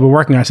long people have been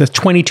working on it. It's a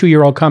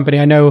 22-year-old company.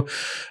 I know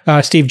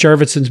Steve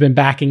Jurvetson's been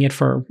backing it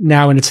for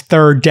now in its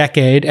third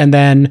decade. And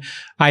then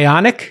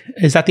Ionic,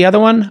 is that the other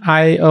one?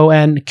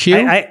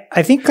 IONQ?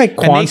 I think like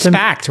quantum,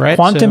 SPAC'd, right?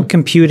 Quantum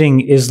computing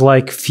is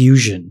like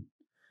fusion.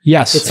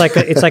 Yes. It's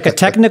like a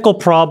technical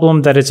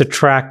problem that has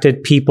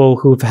attracted people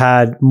who've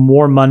had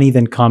more money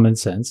than common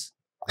sense.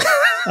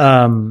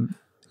 And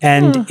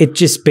it's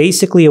just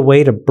basically a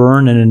way to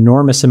burn an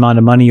enormous amount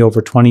of money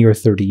over 20 or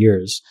 30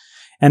 years.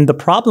 And the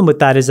problem with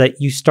that is that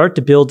you start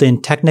to build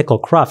in technical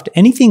cruft.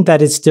 Anything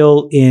that is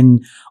still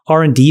in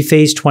R&D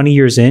phase 20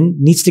 years in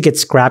needs to get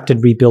scrapped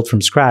and rebuilt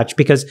from scratch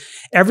because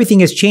everything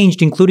has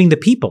changed, including the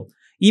people.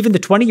 Even the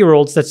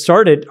 20-year-olds that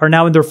started are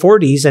now in their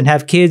 40s and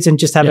have kids and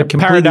just have a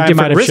completely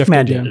different risk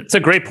mandate. It's a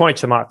great point,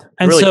 Chamath.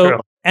 And really true.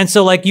 And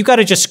so like you got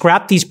to just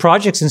scrap these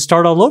projects and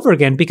start all over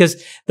again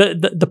because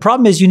the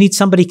problem is you need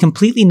somebody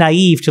completely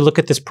naive to look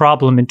at this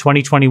problem in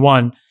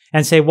 2021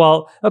 and say,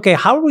 well, okay,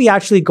 how are we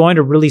actually going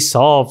to really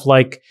solve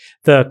like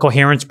the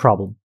coherence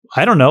problem?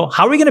 I don't know.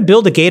 How are we going to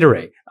build a gate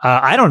array?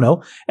 I don't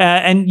know.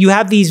 And you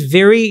have these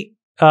very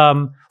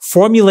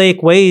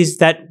formulaic ways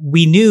that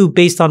we knew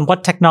based on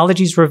what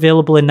technologies were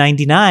available in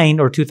 99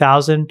 or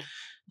 2000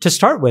 to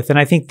start with. And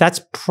I think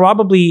that's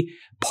probably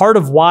part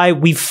of why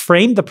we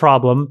framed the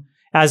problem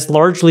as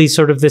largely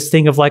sort of this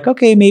thing of like,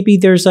 okay, maybe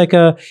there's like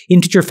a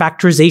integer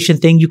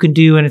factorization thing you can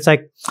do. And it's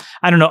like,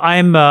 I don't know.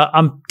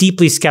 I'm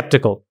deeply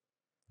skeptical.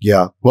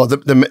 Yeah. Well,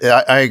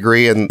 I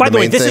agree. And by the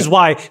way, this is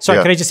why,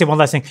 sorry, can I just say one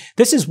last thing?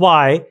 This is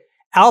why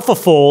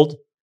AlphaFold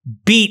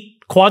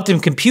beat quantum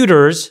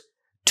computers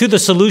to the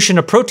solution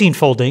of protein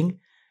folding.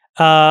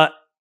 And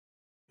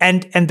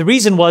the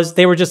reason was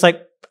they were just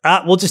like,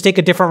 we'll just take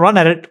a different run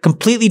at it.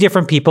 Completely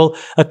different people,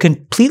 a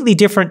completely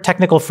different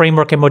technical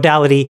framework and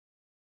modality,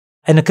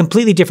 and a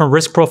completely different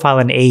risk profile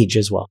and age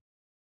as well.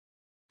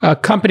 A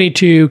company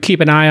to keep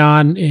an eye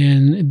on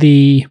in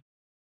the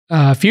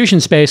fusion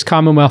space,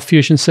 Commonwealth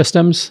Fusion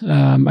Systems.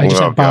 I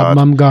just had Bob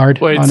Mumgard.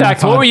 Wait,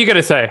 Sachs, what were you going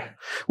to say?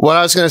 What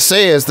I was going to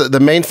say is that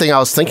the main thing I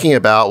was thinking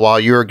about while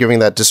you were giving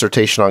that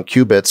dissertation on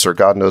qubits or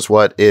God knows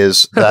what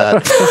is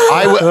that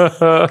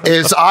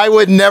I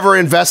would never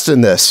invest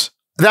in this.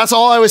 That's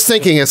all I was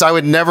thinking is I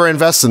would never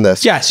invest in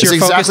this. Yes, you're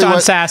focused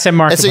on SaaS and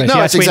marketplace.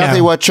 It's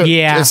exactly what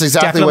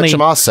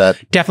Chamath said.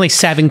 Definitely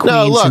 7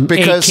 queens and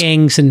 8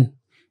 kings and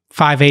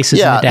 5 aces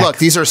in the deck. Look,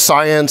 these are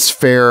science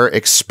fair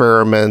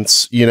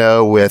experiments,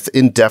 with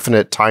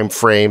indefinite time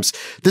frames.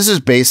 This is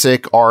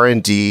basic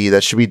R&D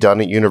that should be done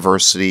at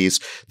universities.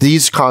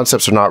 These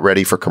concepts are not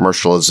ready for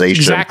commercialization.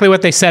 Exactly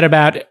what they said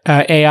about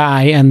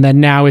AI, and then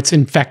now it's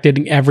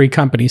infected every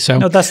company. So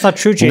no, that's not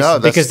true,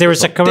 Jason. Because there was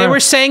they were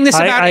saying this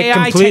about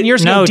AI 10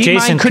 years ago.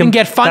 DeepMind couldn't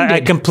get funded.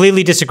 I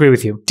completely disagree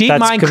with you.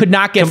 DeepMind could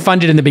not get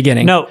funded in the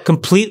beginning. No,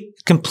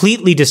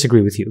 completely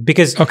disagree with you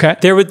because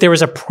there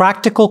was a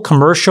practical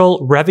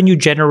commercial revenue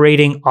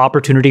generating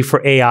opportunity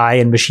for AI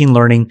and machine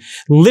learning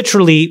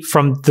literally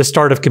from the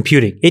start of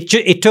computing.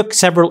 It took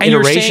several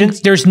iterations. You're saying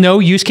there's no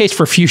use case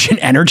for fusion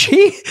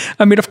energy?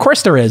 I mean, of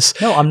course there is.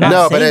 No, I'm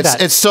not saying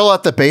that. It's still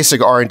at the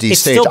basic R&D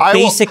stage. It's still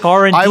basic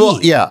R&D.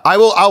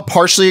 I'll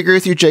partially agree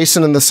with you,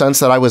 Jason, in the sense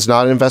that I was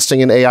not investing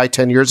in AI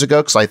 10 years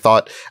ago because I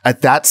thought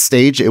at that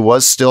stage it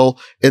was still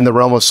in the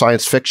realm of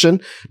science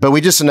fiction. But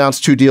we just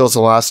announced 2 deals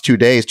in the last 2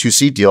 days, 2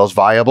 seed deals,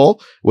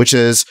 Viable, which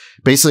is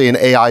basically an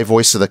AI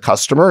voice of the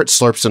customer. It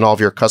slurps in all of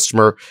your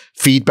customer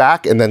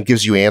feedback and then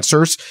gives you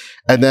answers.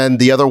 And then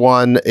the other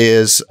one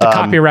is the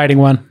copywriting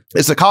one.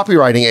 It's a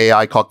copywriting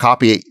AI called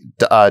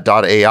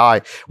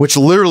Copy.ai, which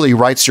literally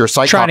writes your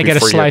site trying copy to get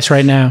a slice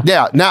right now.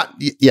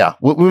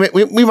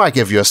 We might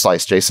give you a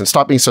slice, Jason.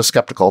 Stop being so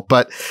skeptical.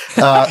 But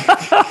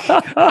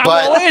I'm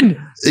all in.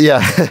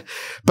 Yeah,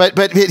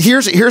 but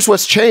here's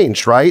what's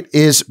changed. Right?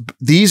 Is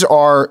these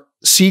are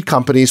seed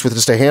companies with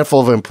just a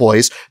handful of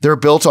employees. They're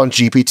built on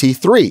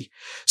GPT-3.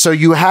 So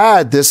you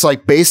had this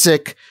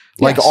basic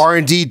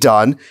R&D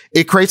done.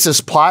 It creates this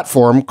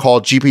platform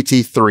called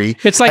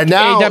GPT-3. It's like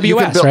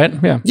AWS, right?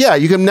 Yeah,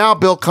 you can now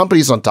build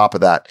companies on top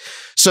of that.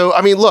 So,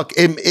 I mean, look,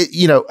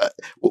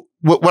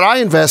 what I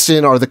invest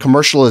in are the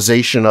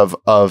commercialization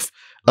of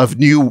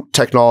new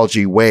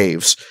technology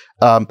waves.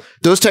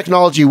 Those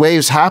technology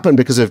waves happen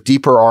because of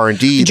deeper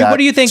R&D. What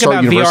do you think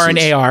about VR and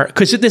AR?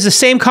 Because there's the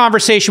same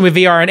conversation with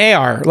VR and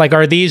AR.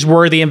 Are these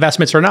worthy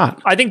investments or not?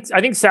 I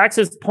think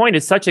Sachs's point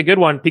is such a good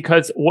one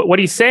because what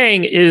he's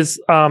saying is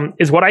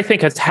what I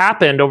think has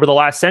happened over the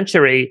last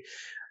century.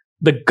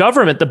 The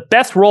government, the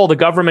best role the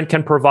government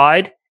can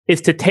provide is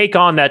to take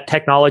on that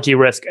technology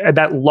risk,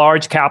 that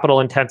large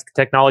capital-intense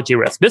technology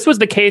risk. This was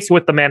the case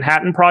with the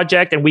Manhattan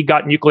Project, and we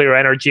got nuclear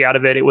energy out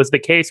of it. It was the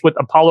case with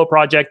Apollo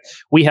Project.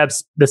 We have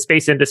the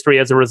space industry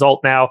as a result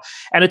now.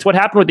 And it's what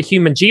happened with the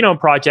Human Genome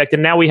Project,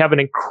 and now we have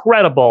an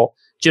incredible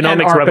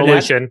genomics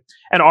revolution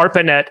and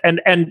ARPANET.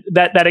 And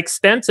that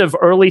extensive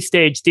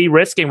early-stage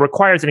de-risking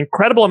requires an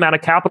incredible amount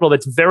of capital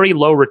that's very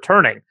low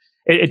returning.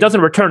 It doesn't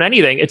return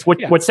anything. It's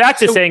what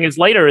Sachs is saying is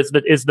later is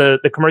the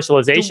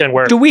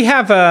commercialization. Do we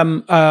have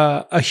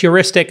a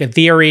heuristic, a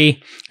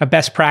theory, a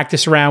best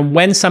practice around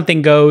when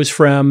something goes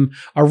from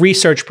a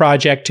research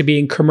project to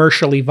being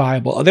commercially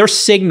viable? Are there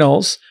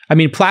signals? I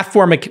mean,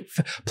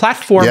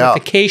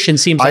 platformification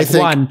seems like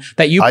one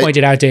that you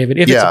pointed out, David.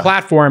 If it's a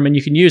platform and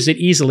you can use it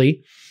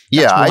easily.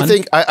 Yeah, I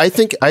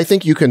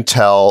think you can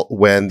tell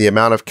when the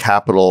amount of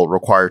capital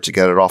required to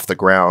get it off the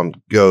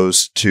ground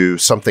goes to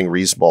something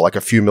reasonable, like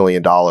a few $1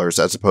 million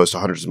as opposed to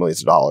hundreds of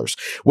millions of dollars.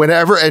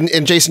 Whenever,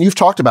 and Jason, you've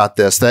talked about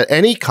this, that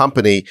any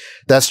company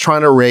that's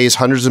trying to raise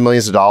hundreds of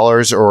millions of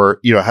dollars or,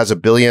 has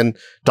 $1 billion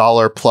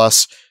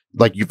plus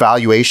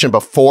valuation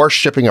before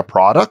shipping a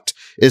product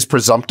is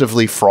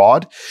presumptively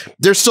fraud.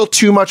 There's still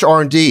too much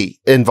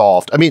R&D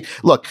involved. I mean,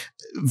 look,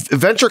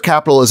 venture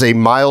capital is a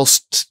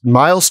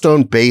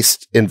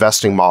milestone-based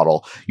investing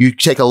model. You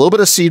take a little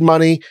bit of seed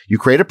money, you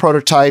create a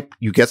prototype,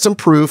 you get some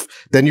proof,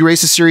 then you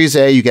raise a Series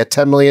A, you get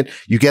 10 million,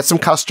 you get some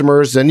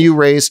customers, then you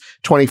raise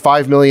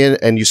 25 million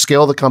and you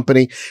scale the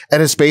company.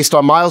 And it's based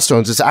on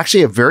milestones. It's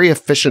actually a very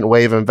efficient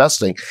way of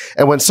investing.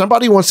 And when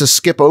somebody wants to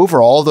skip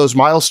over all those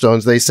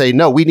milestones, they say,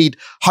 no, we need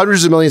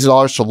hundreds of millions of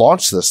dollars to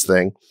launch this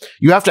thing.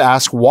 You have to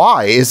ask,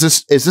 why? Is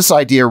this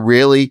idea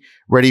really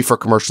ready for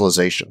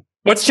commercialization?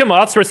 What's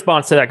Chamath's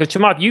response to that? Because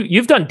Chamath,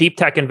 you've done deep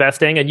tech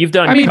investing and you've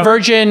done... I mean,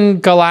 Virgin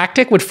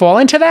Galactic would fall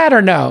into that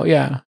or no?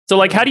 Yeah. So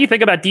how do you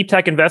think about deep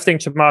tech investing,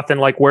 Chamath, and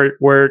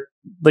where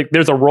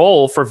there's a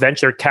role for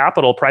venture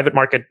capital, private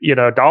market,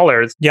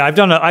 dollars? Yeah, I've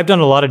done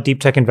a lot of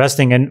deep tech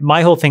investing, and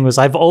my whole thing was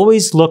I've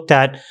always looked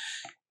at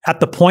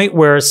the point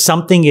where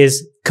something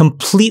is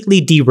completely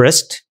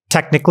de-risked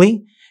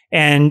technically,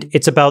 and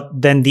it's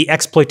about then the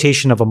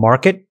exploitation of a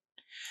market.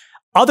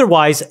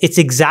 Otherwise, it's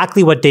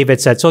exactly what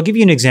David said. So I'll give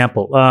you an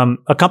example.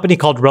 A company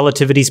called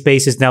Relativity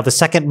Space is now the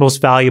second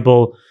most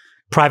valuable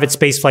private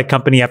spaceflight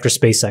company after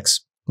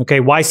SpaceX. Okay,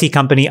 YC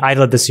company, I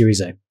led the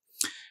Series A.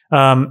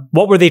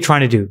 What were they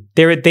trying to do?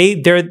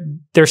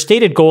 Their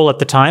stated goal at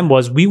the time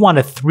was, we want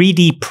to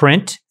 3D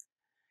print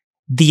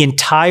the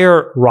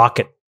entire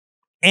rocket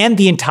and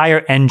the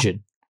entire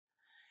engine.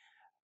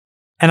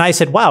 And I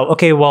said, wow,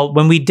 okay, well,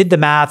 when we did the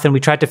math and we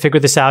tried to figure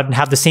this out and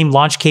have the same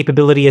launch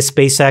capability as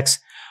SpaceX,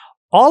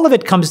 all of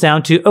it comes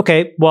down to,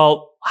 okay,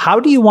 well, how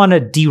do you want to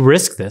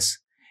de-risk this?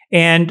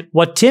 And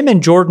what Tim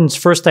and Jordan's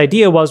first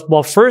idea was,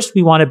 well, first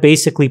we want to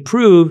basically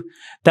prove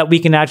that we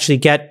can actually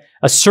get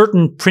a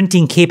certain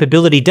printing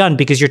capability done,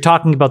 because you're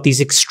talking about these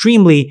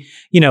extremely,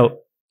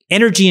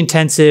 energy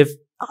intensive,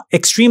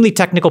 extremely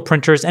technical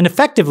printers, and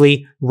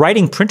effectively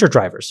writing printer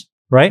drivers,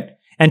 right?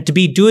 And to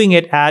be doing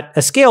it at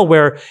a scale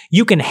where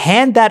you can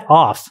hand that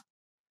off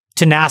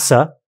to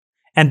NASA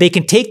and they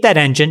can take that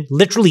engine,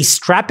 literally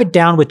strap it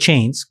down with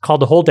chains,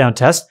 called the hold down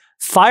test,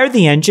 fire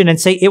the engine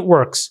and say it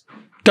works.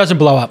 Doesn't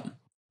blow up.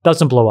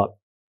 Doesn't blow up.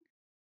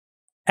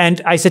 And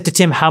I said to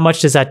Tim, how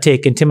much does that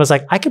take? And Tim was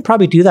like, I could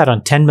probably do that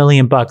on $10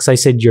 million. I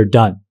said, you're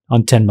done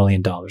on $10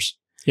 million.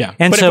 Yeah.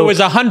 And but so, if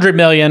it was $100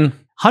 million.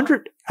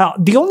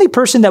 The only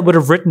person that would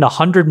have written a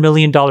 $100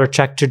 million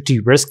check to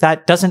de-risk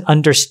that doesn't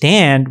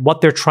understand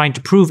what they're trying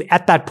to prove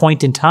at that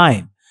point in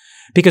time.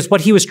 Because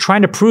what he was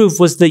trying to prove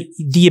was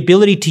the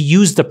ability to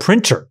use the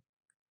printer.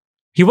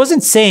 He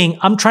wasn't saying,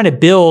 I'm trying to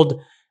build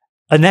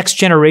a next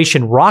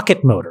generation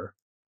rocket motor,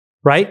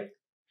 right?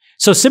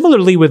 So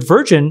similarly with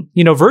Virgin,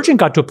 Virgin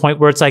got to a point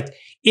where it's like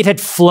it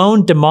had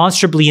flown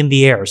demonstrably in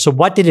the air. So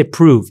what did it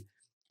prove?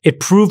 It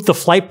proved the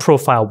flight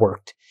profile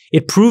worked.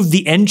 It proved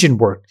the engine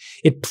worked.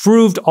 It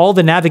proved all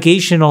the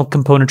navigational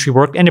componentry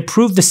worked, and it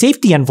proved the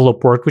safety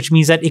envelope worked, which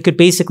means that it could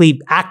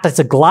basically act as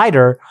a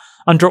glider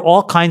under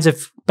all kinds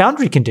of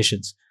boundary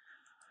conditions.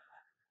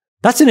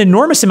 That's an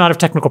enormous amount of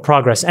technical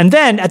progress. And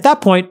then at that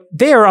point,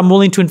 I'm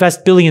willing to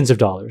invest billions of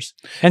dollars.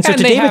 And so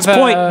to David's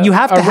point, you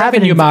have to have a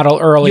revenue model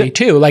early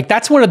too. Like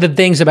that's one of the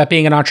things about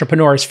being an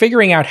entrepreneur is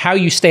figuring out how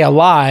you stay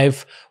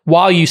alive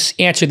while you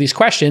answer these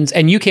questions.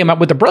 And you came up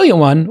with a brilliant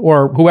one,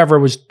 or whoever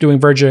was doing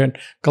Virgin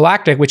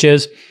Galactic, which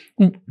is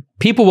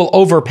people will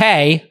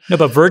overpay. No,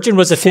 but Virgin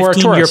was a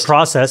 15-year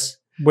process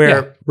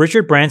where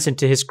Richard Branson,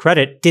 to his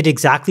credit, did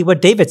exactly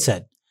what David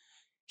said.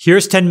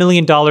 Here's $10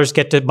 million,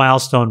 get to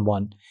milestone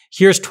 1.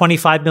 Here's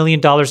 $25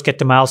 million, get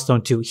to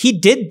milestone 2. He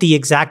did the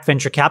exact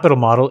venture capital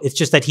model. It's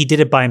just that he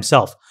did it by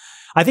himself.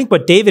 I think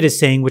what David is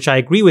saying, which I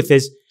agree with,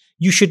 is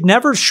you should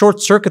never short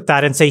circuit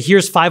that and say,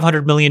 here's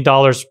 $500 million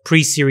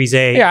pre-Series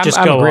A. Yeah, just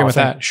I'm go agreeing off. with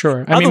that.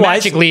 Sure. I mean,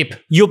 Magic Leap.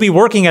 You'll be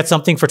working at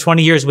something for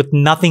 20 years with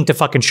nothing to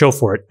fucking show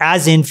for it,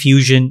 as in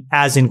fusion,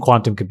 as in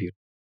quantum computing.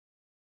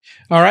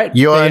 All right.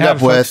 You end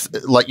up with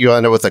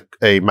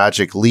a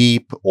Magic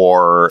Leap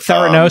or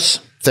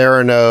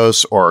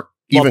Theranos, or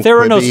even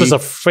Theranos was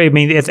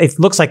it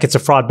looks like it's a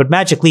fraud, but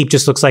Magic Leap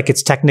just looks like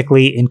it's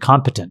technically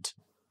incompetent.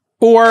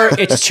 Or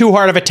it's too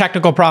hard of a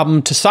technical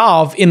problem to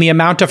solve in the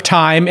amount of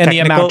time and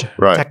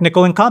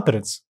technical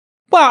incompetence.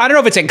 Well, I don't know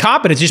if it's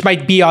incompetence. It just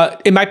might be a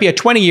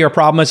 20-year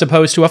problem as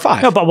opposed to a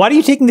 5. No, but why are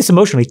you taking this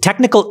emotionally?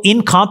 Technical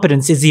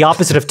incompetence is the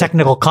opposite of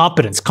technical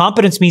competence.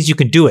 Competence means you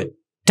can do it.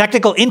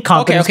 Technical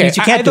incompetence means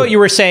you can't do it. I thought you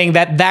were saying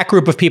that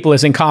group of people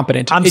is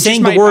incompetent. I'm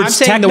saying the words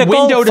technical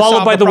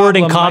followed by the word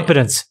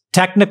incompetence.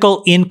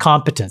 Technical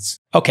incompetence.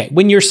 Okay.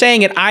 When you're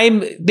saying it,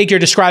 I think you're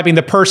describing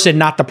the person,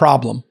 not the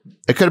problem.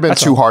 It could have been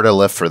too hard a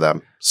lift for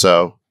them.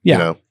 So,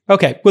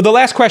 Okay. Well, the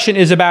last question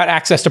is about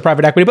access to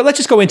private equity, but let's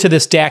just go into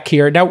this deck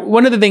here. Now,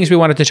 one of the things we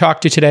wanted to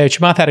talk to today,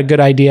 Chamath had a good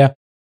idea.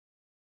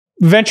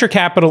 Venture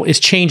capital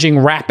is changing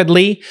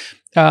rapidly.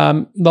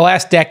 The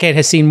last decade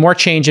has seen more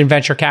change in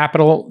venture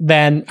capital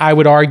than, I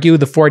would argue,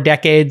 the 4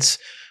 decades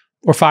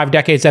or 5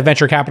 decades that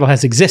venture capital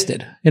has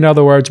existed. In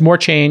other words, more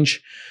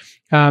change.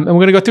 And we're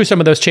going to go through some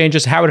of those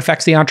changes, how it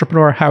affects the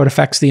entrepreneur, how it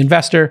affects the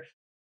investor.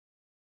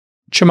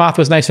 Chamath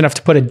was nice enough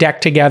to put a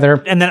deck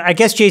together. And then I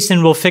guess,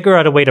 Jason, we'll figure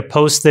out a way to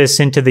post this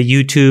into the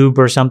YouTube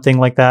or something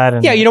like that.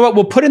 And you know what?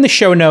 We'll put in the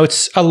show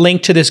notes a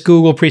link to this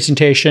Google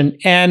presentation,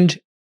 and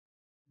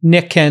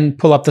Nick can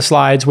pull up the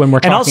slides when we're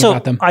talking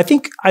about them. I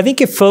think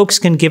if folks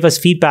can give us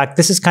feedback,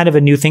 this is kind of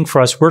a new thing for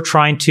us. We're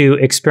trying to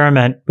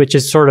experiment, which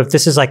is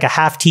this is like a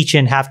half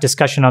teach-in, half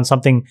discussion on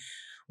something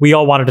we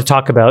all wanted to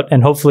talk about.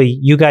 And hopefully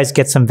you guys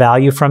get some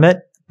value from it,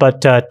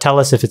 but tell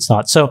us if it's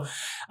not. So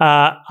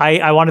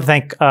I want to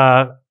thank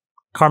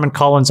Carmen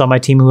Collins on my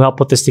team who helped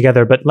put this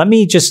together. But let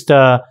me just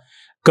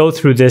go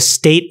through this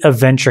state of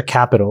venture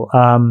capital.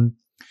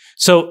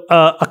 So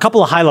a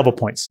couple of high-level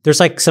points.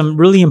 There's some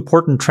really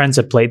important trends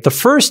at play. The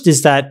first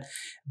is that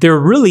there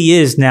really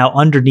is now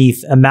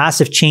underneath a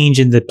massive change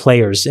in the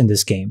players in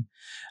this game.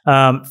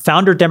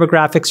 Founder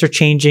demographics are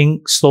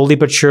changing slowly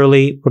but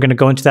surely. We're going to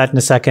go into that in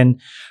a second.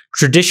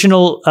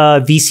 Traditional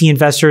VC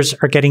investors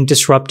are getting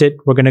disrupted.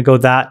 We're going to go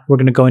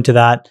into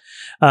that.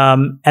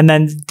 And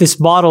then this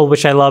model,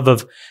 which I love,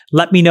 of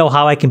let me know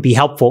how I can be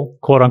helpful,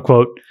 quote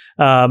unquote,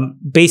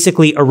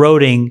 basically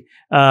eroding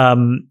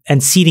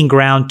and ceding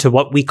ground to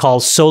what we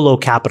call solo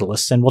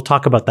capitalists. And we'll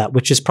talk about that,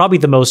 which is probably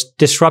the most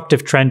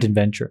disruptive trend in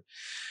venture.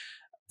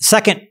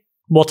 Second,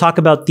 We'll talk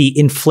about the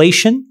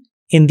inflation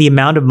in the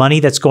amount of money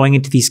that's going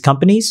into these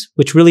companies,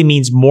 which really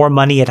means more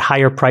money at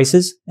higher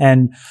prices,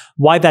 and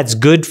why that's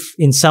good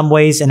in some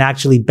ways and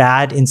actually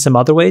bad in some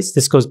other ways.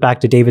 This goes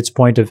back to David's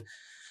point of,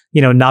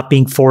 not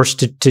being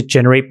forced to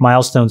generate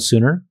milestones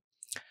sooner.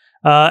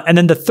 And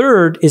then the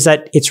third is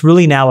that it's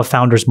really now a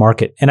founder's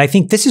market. And I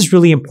think this is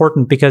really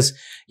important because,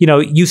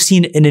 you've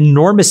seen an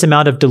enormous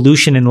amount of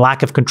dilution and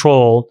lack of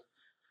control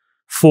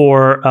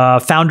for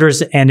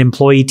founders and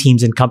employee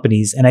teams in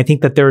companies. And I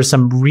think that there are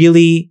some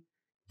really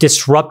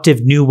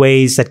disruptive new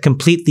ways that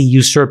completely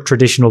usurp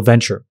traditional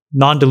venture,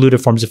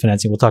 non-dilutive forms of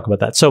financing. We'll talk about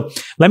that. So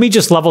let me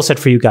just level set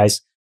for you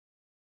guys.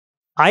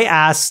 I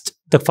asked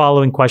the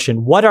following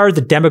question: what are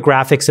the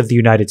demographics of the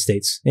United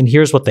States? And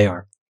here's what they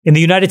are. In the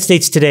United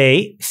States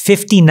today,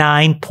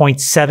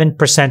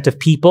 59.7% of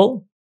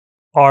people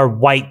are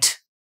white,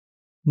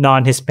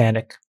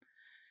 non-Hispanic.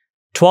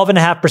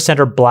 12.5%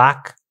 are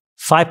Black.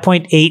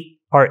 5.8%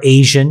 are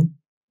Asian.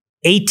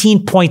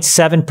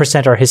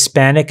 18.7% are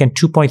Hispanic, and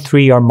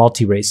 2.3% are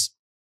multi-race.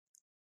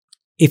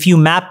 If you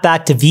map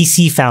that to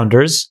VC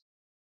founders,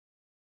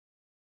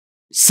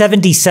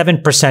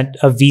 77%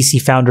 of VC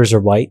founders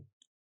are white.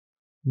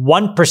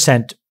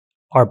 1%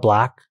 are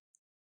Black.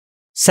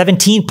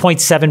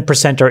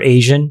 17.7% are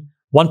Asian,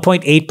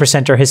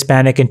 1.8% are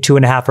Hispanic, and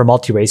 2.5% are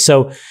multi-race.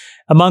 So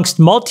amongst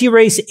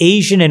multi-race,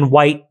 Asian, and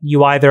white,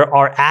 you either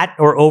are at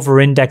or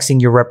over-indexing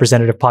your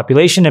representative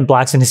population, and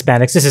Blacks and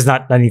Hispanics, this is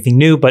not anything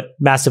new, but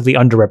massively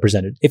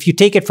underrepresented. If you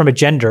take it from a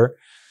gender,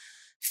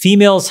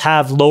 females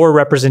have lower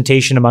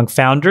representation among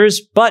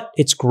founders, but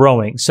it's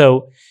growing.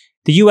 So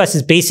the US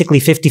is basically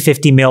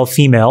 50-50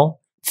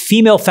 male-female.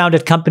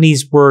 Female-founded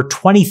companies were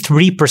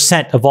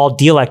 23% of all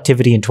deal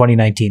activity in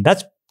 2019.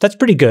 That's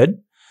pretty good,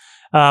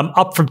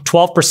 up from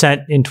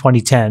 12% in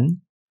 2010.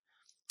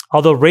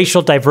 Although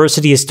racial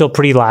diversity is still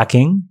pretty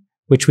lacking,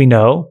 which we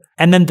know.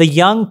 And then the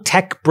young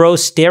tech bro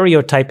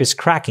stereotype is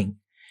cracking,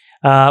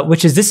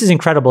 this is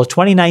incredible. A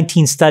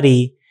 2019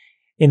 study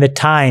in the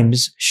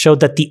Times showed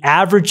that the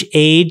average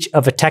age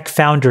of a tech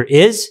founder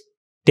is,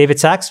 David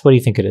Sachs, what do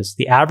you think it is?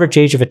 The average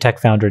age of a tech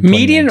founder in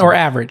median or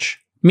average?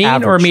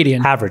 Mean or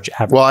median? Average.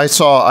 Well, I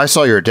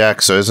saw your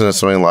deck, so isn't it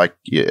something like,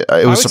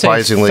 it was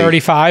surprisingly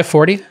 35,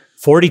 40?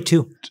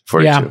 42.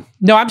 Yeah.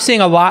 No, I'm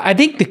seeing a lot. I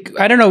think,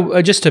 I don't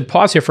know, just to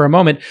pause here for a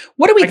moment.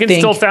 What do we think? I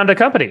can still found a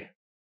company.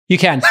 You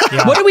can.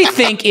 Yeah. What do we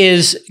think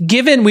is,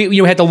 given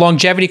you had the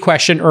longevity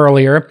question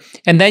earlier,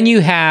 and then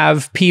you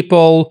have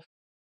people,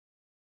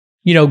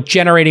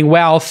 generating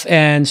wealth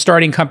and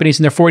starting companies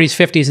in their 40s,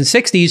 50s, and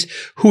 60s,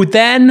 who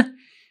then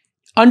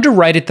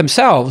underwrite it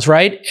themselves,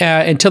 right?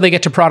 Until they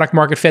get to product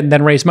market fit and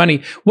then raise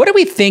money. What do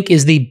we think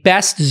is the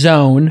best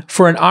zone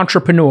for an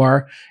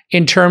entrepreneur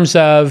in terms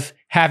of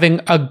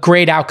having a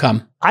great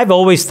outcome? I've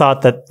always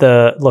thought that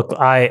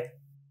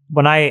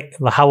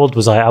how old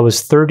was I? I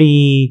was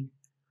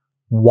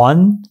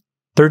 31,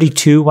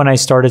 32 when I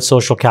started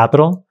Social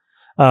Capital.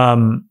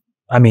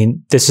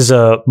 This is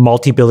a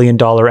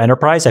multi-billion-dollar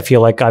enterprise. I feel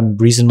like I'm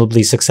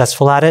reasonably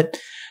successful at it.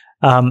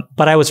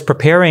 But I was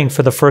preparing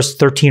for the first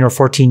 13 or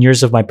 14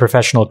 years of my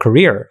professional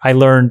career. I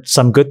learned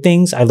some good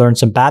things. I learned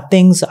some bad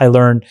things. I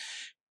learned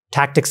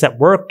tactics that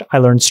worked. I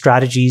learned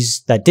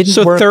strategies that didn't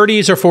work. So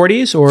 30s or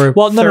 40s or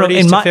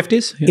 30s to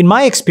 50s? In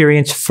my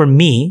experience, for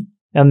me,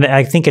 and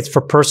I think it's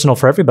personal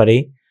for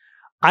everybody,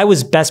 I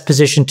was best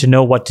positioned to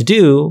know what to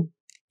do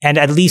and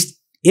at least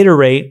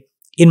iterate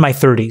in my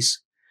 30s.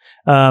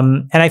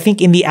 And I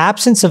think in the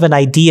absence of an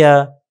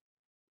idea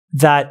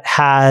that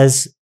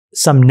has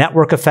some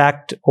network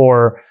effect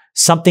or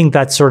something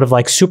that's sort of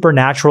like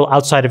supernatural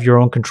outside of your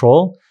own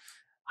control,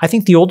 I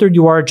think the older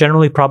you are,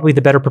 generally probably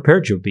the better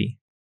prepared you'll be.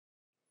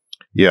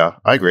 Yeah,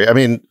 I agree. I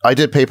mean, I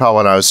did PayPal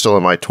when I was still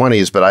in my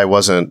 20s, but I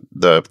wasn't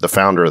the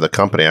founder of the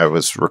company. I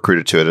was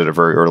recruited to it at a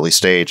very early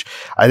stage.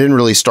 I didn't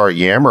really start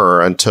Yammer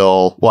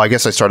until, I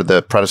guess I started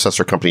the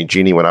predecessor company,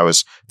 Genie, when I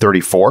was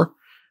 34.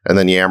 And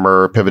then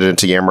Yammer pivoted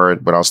into Yammer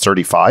when I was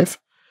 35.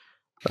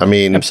 I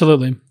mean,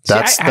 absolutely.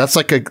 That's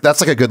like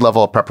a good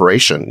level of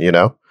preparation,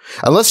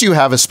 Unless you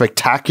have a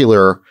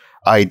spectacular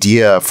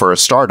idea for a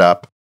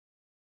startup,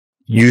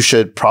 you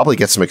should probably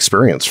get some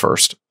experience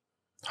first.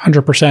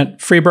 100%.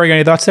 Freeberg,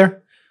 any thoughts there?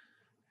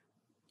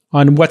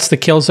 On what's the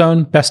kill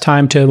zone, best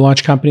time to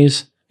launch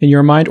companies in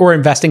your mind, or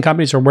investing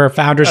companies, or where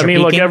founders are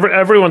peaking? Look,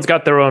 everyone's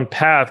got their own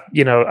path.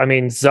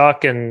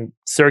 Zuck and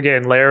Sergey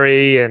and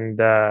Larry and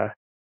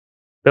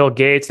Bill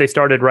Gates, they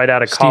started right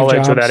out of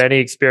college without any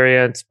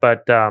experience.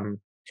 But I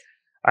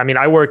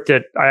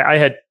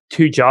had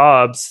 2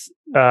 jobs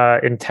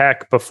in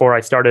tech before I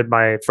started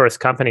my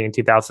first company in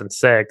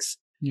 2006.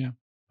 Yeah.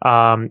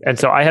 And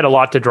so I had a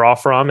lot to draw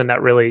from, and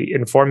that really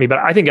informed me. But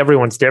I think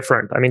everyone's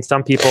different.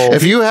 Some people.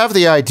 If you have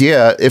the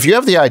idea,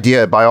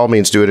 by all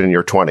means, do it in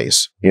your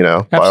 20s.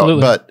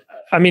 Absolutely. But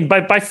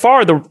by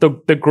far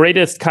the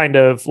greatest kind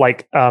of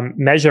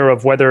measure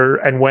of whether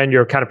and when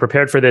you're kind of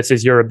prepared for this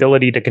is your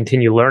ability to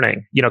continue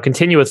learning.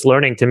 Continuous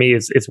learning to me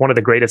is one of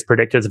the greatest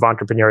predictors of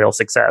entrepreneurial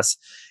success.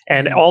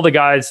 And all the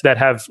guys that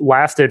have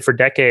lasted for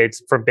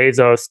decades, from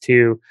Bezos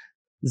to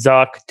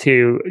Zuck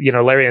to,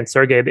 Larry and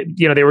Sergey,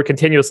 they were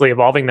continuously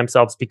evolving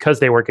themselves because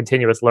they were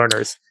continuous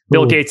learners.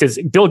 Bill Gates is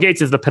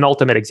the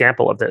penultimate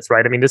example of this,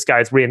 right? I mean, this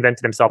guy's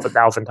reinvented himself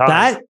 1,000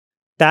 times.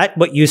 That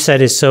what you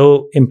said is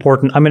so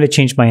important. I'm going to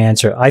change my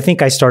answer. I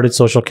think I started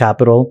Social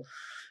Capital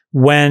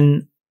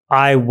when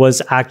I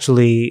was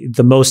actually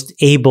the most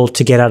able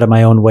to get out of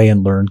my own way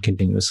and learn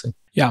continuously.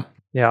 Yeah.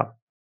 Yeah.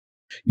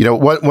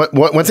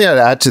 One thing I'd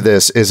add to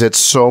this is it's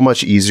so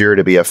much easier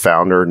to be a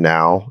founder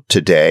now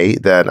today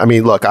than,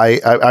 look, I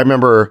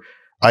remember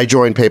I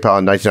joined PayPal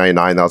in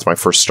 1999. That was my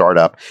first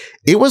startup.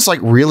 It was like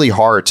really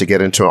hard to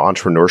get into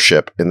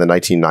entrepreneurship in the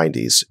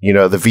 1990s.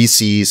 The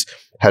VCs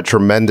had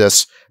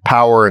tremendous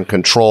power and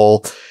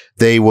control.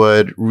 They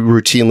would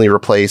routinely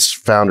replace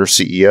founder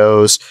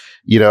CEOs.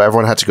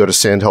 Everyone had to go to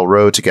Sand Hill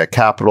Road to get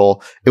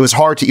capital. It was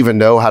hard to even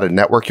know how to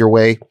network your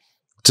way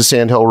to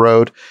Sand Hill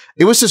Road.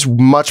 It was just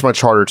much,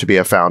 much harder to be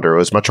a founder. It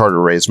was much harder to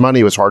raise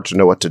money. It was hard to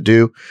know what to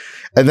do.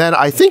 And then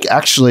I think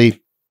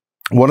actually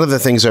one of the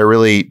things that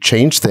really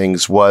changed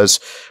things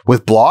was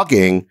with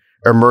blogging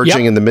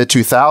emerging in the mid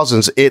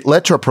 2000s, it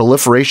led to a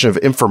proliferation of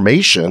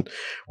information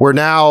where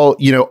now,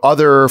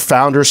 other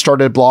founders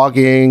started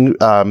blogging,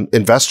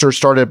 investors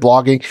started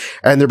blogging,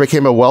 and there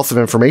became a wealth of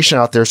information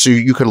out there so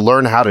you could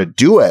learn how to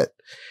do it.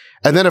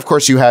 And then, of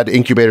course, you had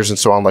incubators and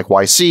so on like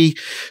YC.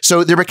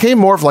 So there became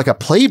more of like a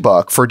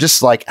playbook for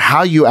just like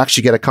how you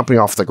actually get a company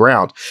off the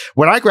ground.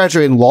 When I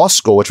graduated in law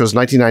school, which was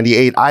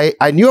 1998,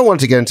 I knew I wanted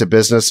to get into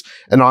business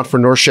and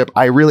entrepreneurship.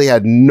 I really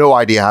had no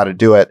idea how to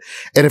do it.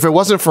 And if it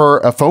wasn't for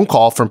a phone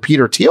call from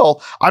Peter Thiel,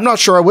 I'm not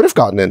sure I would have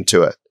gotten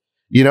into it.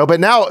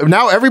 But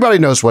now everybody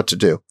knows what to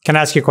do. Can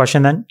I ask you a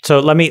question then? So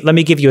let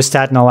me give you a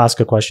stat and I'll ask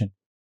a question.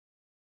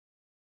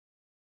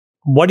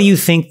 What do you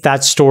think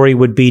that story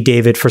would be,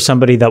 David, for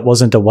somebody that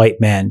wasn't a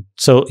white man?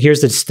 So here's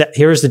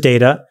the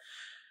data.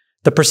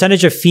 The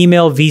percentage of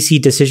female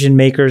VC decision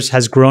makers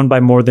has grown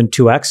by more than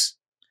 2x.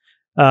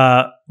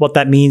 What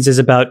that means is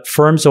about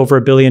firms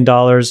over $1 billion,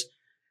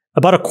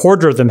 about a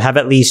quarter of them have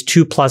at least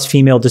 2+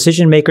 female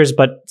decision makers,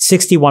 but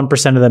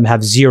 61% of them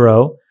have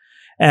 0.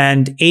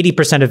 And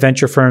 80% of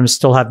venture firms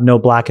still have no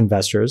Black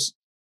investors.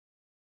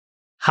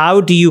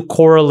 How do you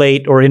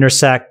correlate or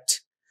intersect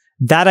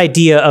that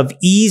idea of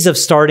ease of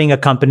starting a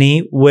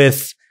company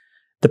with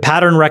the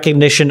pattern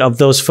recognition of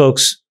those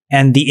folks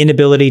and the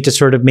inability to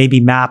sort of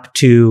maybe map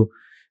to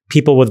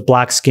people with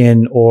Black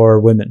skin or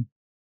women?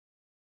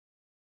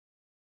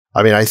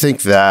 I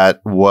think that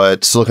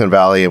what Silicon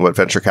Valley and what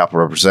venture capital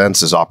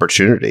represents is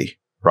opportunity,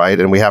 right?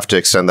 And we have to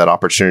extend that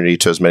opportunity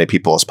to as many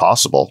people as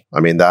possible.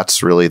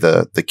 That's really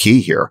the key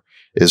here,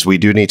 is we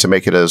do need to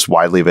make it as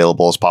widely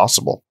available as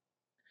possible.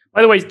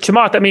 By the way,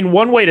 Chamath,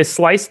 one way to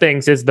slice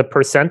things is the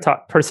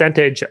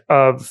percentage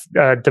of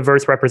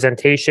diverse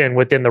representation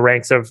within the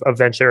ranks of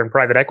venture and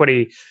private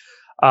equity.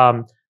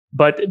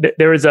 But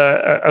there is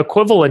a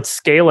equivalent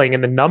scaling in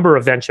the number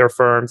of venture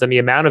firms and the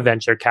amount of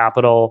venture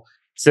capital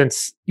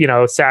since,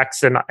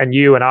 Sachs and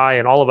you and I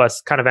and all of us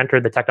kind of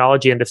entered the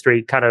technology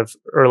industry kind of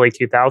early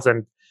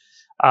 2000.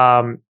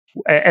 And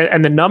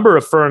the number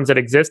of firms that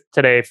exist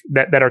today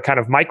that are kind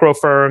of micro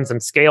firms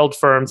and scaled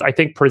firms, I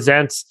think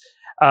presents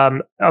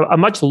a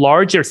much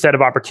larger set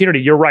of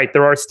opportunity. You're right.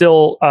 There are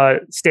still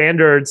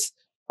standards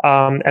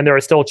and there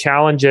are still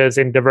challenges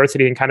in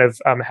diversity and kind of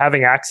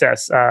having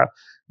access.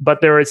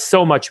 But there is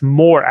so much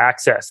more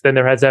access than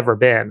there has ever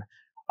been.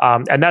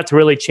 And that's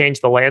really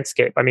changed the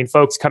landscape.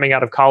 Folks coming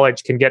out of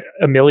college can get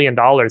 $1 million.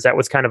 That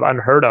was kind of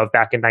unheard of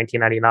back in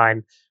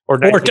 1999. Or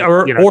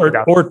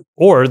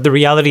the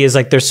reality is,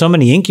 like, there's so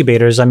many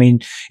incubators.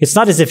 It's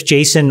not as if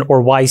Jason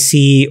or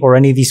YC or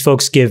any of these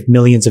folks give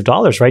millions of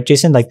dollars, right,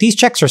 Jason? Like, these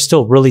checks are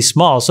still really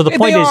small. So the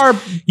point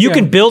is, you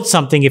can build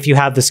something if you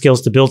have the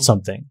skills to build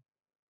something.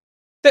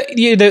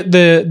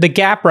 The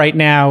gap right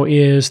now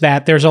is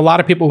that there's a lot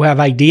of people who have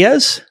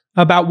ideas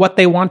about what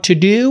they want to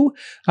do,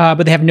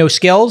 but they have no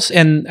skills.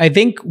 And I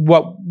think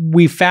what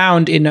we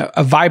found in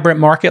a vibrant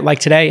market like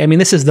today,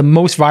 this is the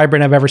most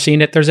vibrant I've ever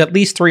seen it. There's at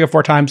least 3 or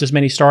 4 times as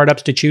many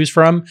startups to choose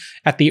from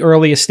at the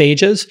earliest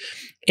stages.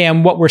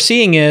 And what we're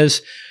seeing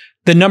is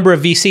the number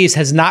of VCs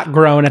has not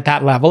grown at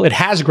that level. It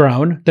has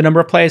grown. The number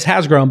of players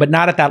has grown, but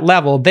not at that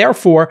level.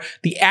 Therefore,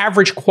 the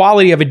average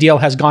quality of a deal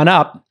has gone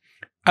up.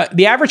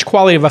 The average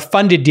quality of a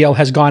funded deal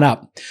has gone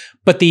up,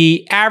 but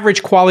the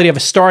average quality of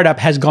a startup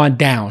has gone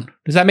down.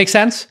 Does that make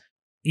sense?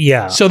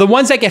 Yeah. So the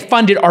ones that get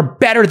funded are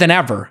better than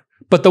ever,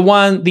 but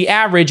the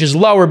average is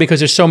lower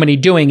because there's so many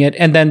doing it.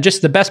 And then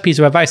just the best piece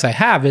of advice I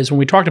have is, when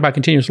we talked about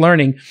continuous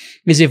learning,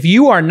 is if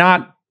you are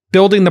not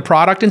building the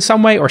product in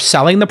some way or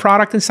selling the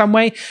product in some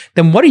way,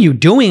 then what are you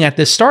doing at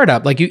this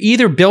startup? Like, you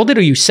either build it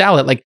or you sell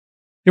it. Like,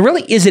 there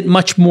really isn't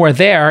much more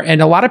there. And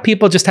a lot of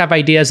people just have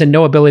ideas and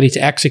no ability to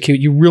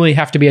execute. You really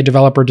have to be a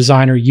developer,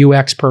 designer,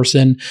 UX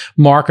person,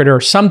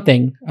 marketer,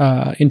 something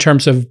in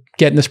terms of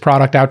getting this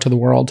product out to the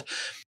world.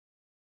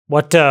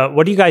 What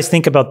do you guys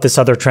think about this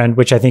other trend,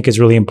 which I think is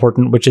really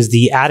important, which is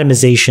the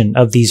atomization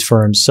of these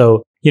firms?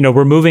 So,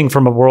 we're moving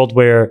from a world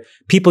where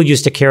people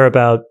used to care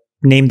about,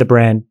 name the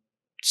brand,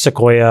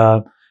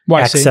 Sequoia,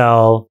 YC.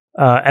 Excel,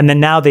 And then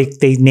now they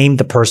name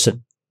the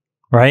person,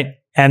 right?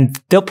 And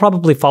they'll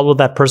probably follow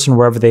that person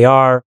wherever they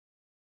are.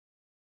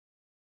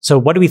 So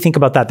what do we think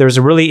about that? There's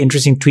a really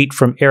interesting tweet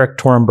from Eric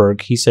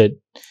Torenberg. He said,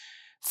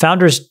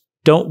 founders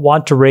don't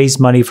want to raise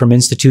money from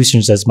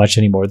institutions as much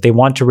anymore. They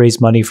want to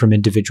raise money from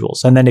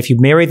individuals. And then if you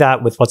marry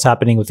that with what's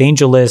happening with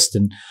AngelList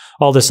and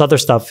all this other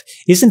stuff,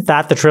 isn't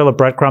that the trail of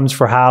breadcrumbs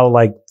for how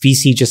like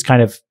VC just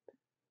kind of,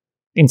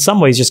 in some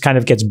ways, just kind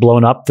of gets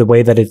blown up the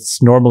way that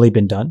it's normally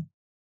been done?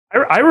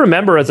 I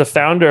remember as a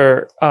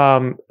founder,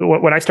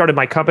 when I started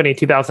my company in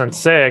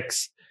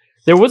 2006,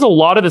 there was a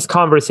lot of this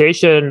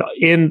conversation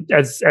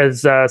as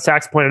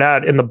Sachs pointed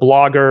out, in the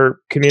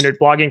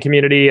blogging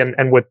community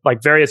and with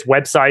like various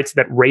websites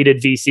that rated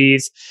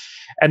VCs.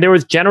 And there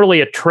was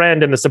generally a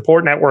trend in the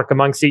support network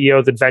among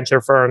CEOs at venture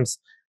firms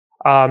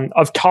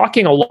of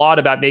talking a lot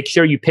about make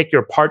sure you pick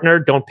your partner,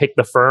 don't pick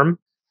the firm.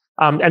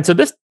 And so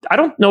this, I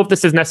don't know if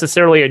this is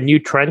necessarily a new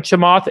trend,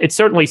 Chamath. It's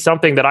certainly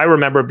something that I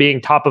remember being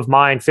top of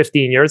mind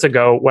 15 years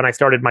ago when I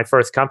started my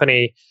first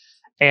company.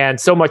 And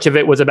so much of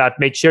it was about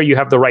make sure you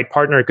have the right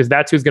partner, because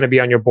that's who's going to be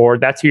on your board.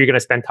 That's who you're going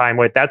to spend time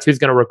with. That's who's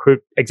going to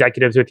recruit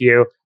executives with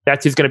you.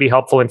 That's who's going to be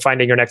helpful in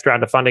finding your next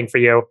round of funding for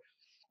you.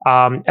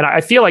 And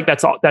I feel like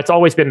that's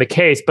always been the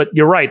case. But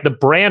you're right. The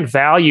brand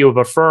value of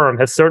a firm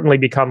has certainly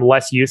become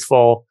less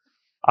useful.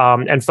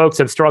 And folks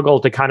have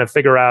struggled to kind of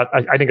figure out,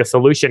 I think, a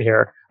solution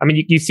here. I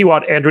mean, you see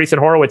what Andreessen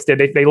Horowitz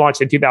did. They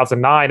launched in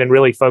 2009 and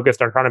really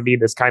focused on trying to be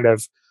this kind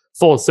of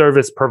full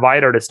service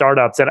provider to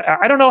startups. And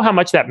I don't know how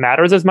much that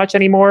matters as much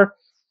anymore,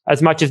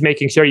 as much as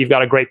making sure you've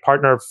got a great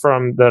partner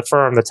from the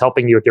firm that's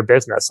helping you with your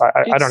business.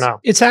 I don't know.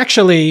 It's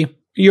actually,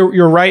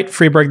 you're right,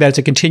 Freeberg, that it's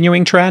a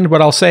continuing trend.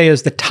 What I'll say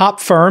is the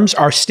top firms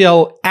are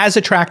still as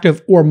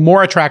attractive or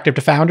more attractive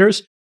to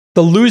founders.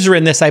 The loser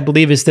in this, I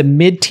believe, is the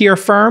mid-tier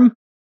firm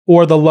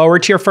or the lower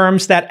tier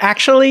firms that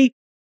actually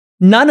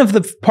none of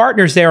the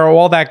partners there are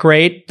all that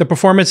great. The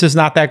performance is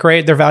not that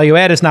great. Their value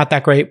add is not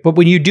that great. But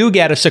when you do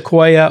get a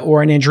Sequoia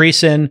or an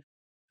Andreessen,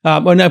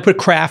 and I put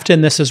Kraft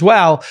in this as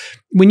well,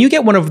 when you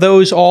get one of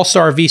those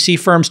all-star VC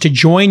firms to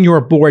join your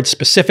board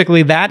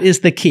specifically, that is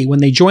the key. When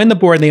they join the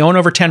board and they own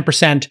over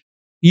 10%,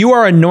 you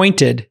are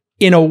anointed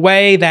in a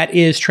way that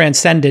is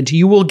transcendent.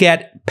 You will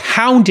get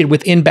pounded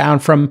with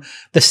inbound from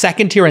the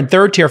second tier and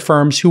third tier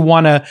firms who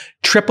want to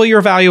triple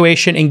your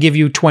valuation and give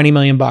you $20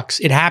 million.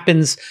 It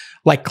happens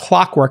like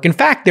clockwork. In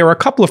fact, there are a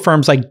couple of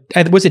firms like,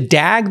 was it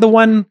DAG, the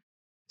one,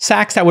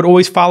 Sachs, that would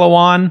always follow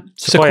on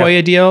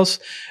Sequoia deals?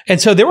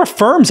 And so there were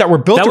firms that were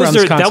built around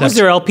this concept. That was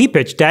their LP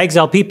pitch. DAG's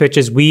LP pitch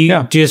is we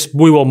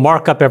will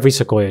mark up every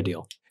Sequoia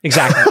deal.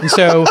 Exactly. And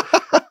so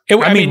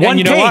I mean, one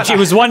page. It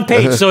was one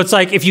page. So it's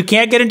like, if you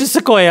can't get into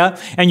Sequoia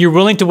and you're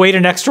willing to wait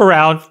an extra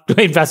round,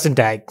 invest in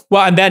DAG.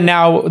 Well, and then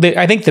now,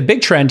 I think the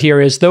big trend here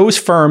is those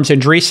firms,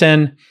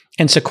 Andreessen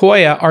and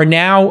Sequoia, are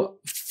now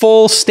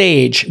full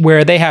stage,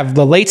 where they have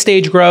the late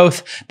stage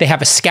growth, they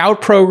have a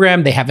scout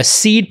program, they have a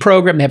seed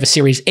program, they have a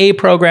Series A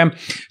program.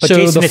 But so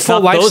Jason, the full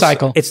life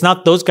cycle. It's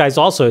not those guys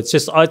also.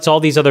 It's all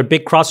these other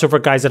big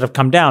crossover guys that have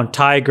come down.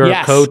 Tiger,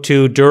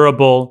 Coatue,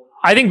 Durable.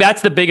 I think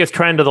that's the biggest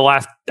trend of the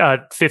last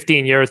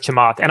 15 years,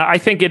 Chamath. And I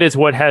think it is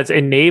what has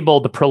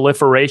enabled the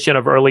proliferation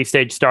of early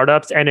stage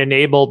startups and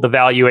enabled the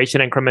valuation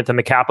increment and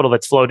the capital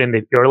that's flowed in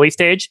the early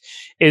stage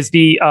is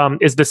the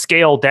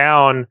scale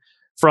down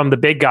from the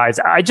big guys.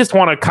 I just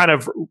want to kind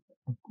of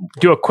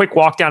do a quick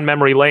walk down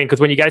memory lane, because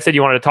when you guys said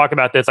you wanted to talk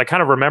about this, I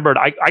kind of remembered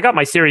I got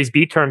my Series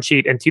B term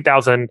sheet in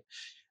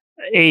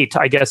 2008,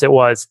 I guess it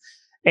was.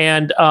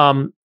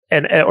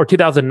 Or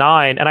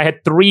 2009, and I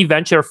had 3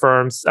 venture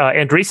firms.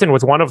 Andreessen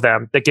was one of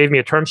them that gave me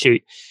a term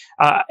sheet.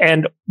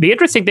 And the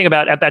interesting thing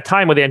about at that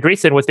time with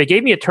Andreessen was they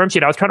gave me a term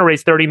sheet. I was trying to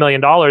raise $30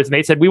 million, and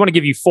they said, we want to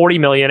give you $40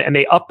 million, and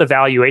they upped the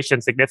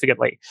valuation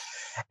significantly.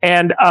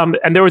 And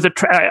there was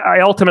I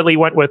ultimately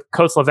went with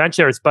Khosla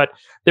Ventures, but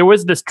there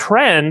was this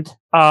trend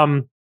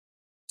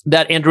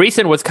that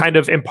Andreessen was kind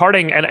of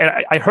imparting, and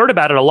I heard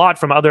about it a lot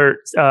from other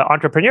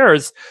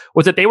entrepreneurs,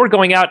 was that they were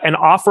going out and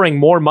offering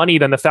more money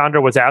than the founder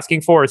was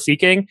asking for or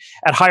seeking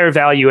at higher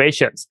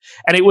valuations.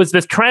 And it was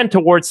this trend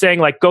towards saying,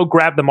 like, go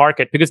grab the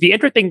market. Because the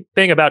interesting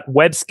thing about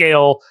web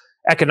scale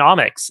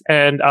economics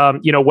and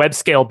web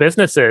scale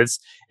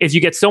businesses is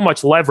you get so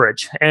much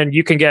leverage and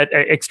you can get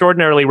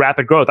extraordinarily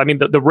rapid growth. I mean,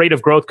 the rate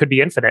of growth could be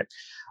infinite.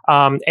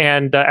 And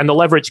the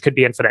leverage could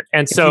be infinite.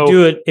 And so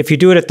if you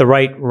do it at the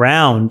right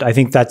round, I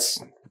think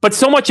that's... But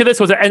so much of this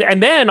was,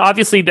 and then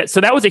obviously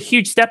that was a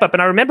huge step up.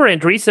 And I remember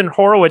Andreessen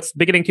Horowitz,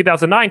 beginning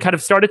 2009, kind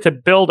of started to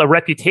build a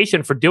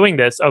reputation for doing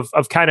this, of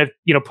kind of,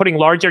 putting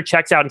larger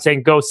checks out and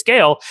saying, go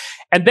scale.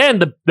 And then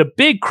the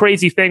big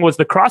crazy thing was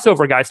the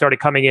crossover guys started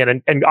coming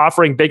in and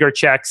offering bigger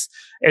checks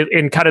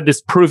in kind of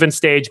this proven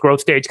stage,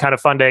 growth stage kind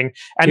of funding.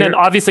 And then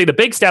obviously the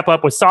big step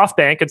up was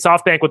SoftBank, and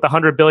SoftBank with the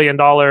 $100 billion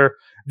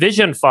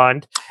Vision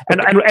Fund.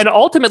 And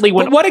ultimately,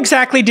 what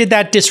exactly did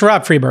that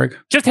disrupt, Freeberg?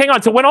 Just hang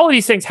on. So when all of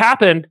these things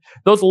happened,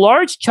 those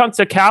large chunks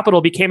of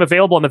capital became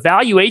available, and the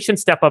valuation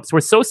step-ups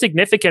were so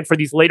significant for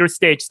these later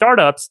stage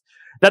startups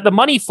that the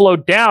money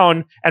flowed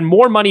down and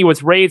more money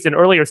was raised in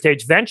earlier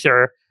stage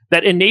venture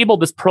that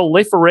enabled this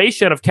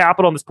proliferation of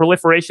capital and this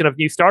proliferation of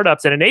new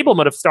startups and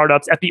enablement of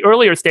startups at the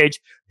earlier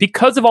stage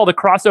because of all the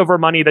crossover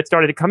money that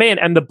started to come in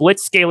and the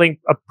blitz scaling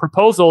of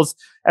proposals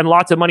and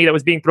lots of money that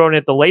was being thrown in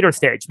at the later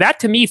stage. That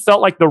to me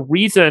felt like the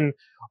reason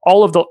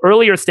all of the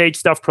earlier stage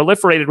stuff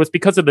proliferated was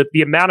because of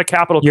the amount of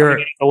capital coming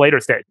in at the later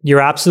stage.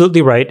 You're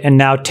absolutely right. And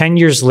now 10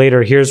 years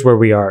later, here's where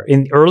we are.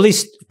 In early...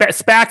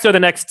 SPACs are the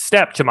next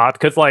step, Chamath,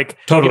 because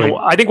totally.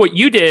 I think what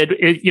you did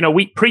is,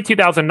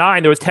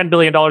 pre-2009, there was $10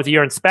 billion a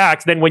year in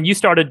SPACs. Then when you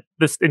started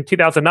this in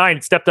 2009,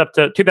 it stepped up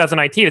to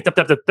 2019, it stepped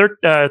up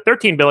to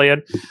 13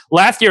 billion.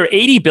 Last year,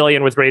 80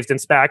 billion was raised in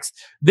SPACs.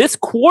 This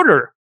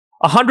quarter,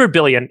 100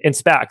 billion in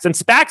SPACs. And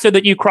SPACs are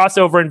that you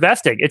crossover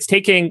investing. It's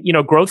taking,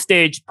 growth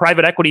stage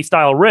private equity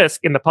style risk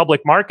in the public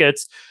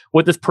markets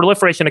with this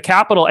proliferation of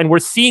capital. And we're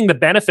seeing the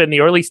benefit in the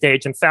early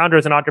stage, and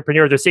founders and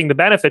entrepreneurs are seeing the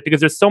benefit because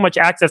there's so much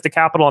access to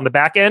capital on the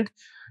back end.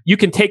 You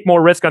can take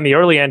more risk on the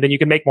early end and you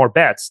can make more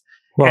bets.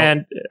 Well,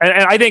 and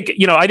I think,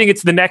 I think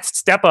it's the next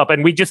step up,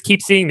 and we just keep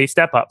seeing these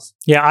step ups.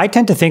 Yeah, I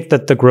tend to think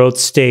that the growth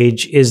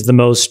stage is the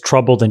most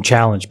troubled and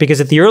challenged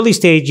because at the early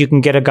stage, you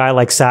can get a guy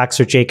like Sachs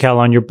or JCal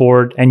on your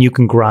board and you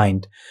can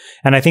grind.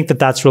 And I think that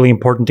that's really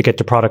important to get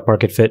to product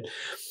market fit.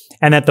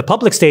 And at the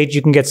public stage,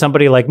 you can get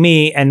somebody like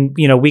me and,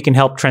 we can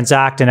help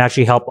transact and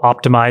actually help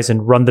optimize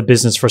and run the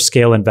business for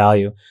scale and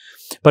value.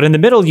 But in the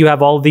middle, you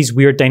have all of these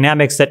weird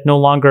dynamics that no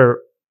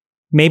longer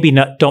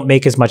don't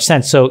make as much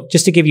sense. So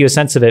just to give you a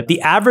sense of it, the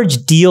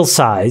average deal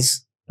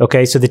size,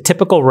 okay, so the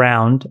typical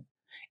round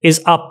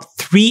is up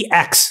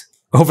 3x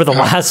over the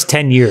last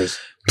 10 years.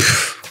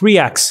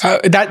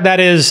 3x. That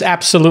is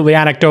absolutely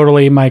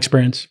anecdotally my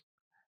experience.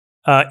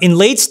 In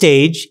late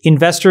stage,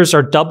 investors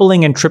are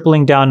doubling and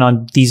tripling down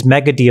on these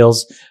mega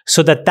deals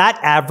so that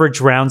average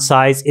round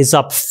size is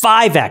up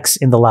 5x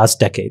in the last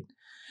decade.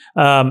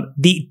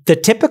 The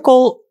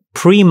typical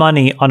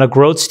pre-money on a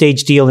growth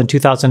stage deal in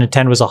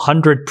 2010 was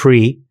 100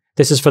 pre.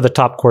 This is for the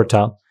top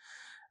quartile.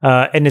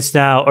 And it's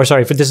now,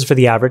 this is for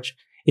the average.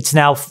 It's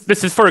now...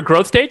 This is for a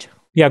growth stage?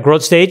 Yeah,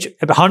 growth stage.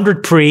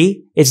 100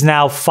 pre is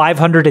now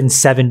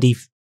 570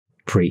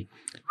 pre.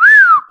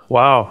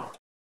 Wow.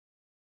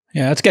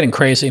 Yeah, that's getting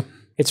crazy.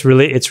 It's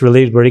really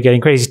getting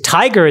crazy.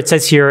 Tiger, it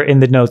says here in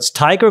the notes,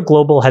 Tiger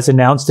Global has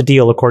announced a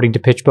deal, according to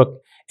PitchBook,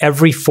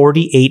 every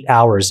 48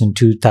 hours in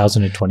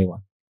 2021.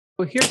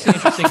 Well, here's the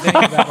interesting thing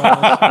about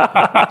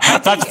all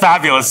this. That's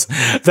fabulous.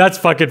 That's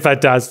fucking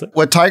fantastic.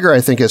 What Tiger,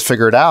 I think, has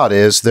figured out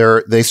is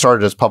they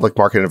started as public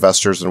market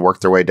investors and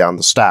worked their way down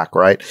the stack,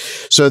 right?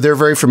 So they're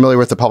very familiar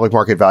with the public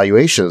market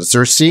valuations.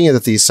 They're seeing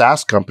that these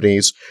SaaS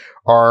companies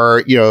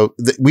are,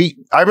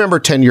 I remember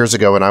 10 years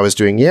ago when I was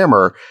doing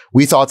Yammer,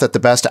 we thought that the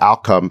best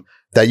outcome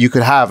that you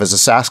could have as a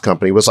SaaS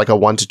company was like a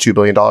 $1 to $2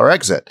 billion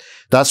exit.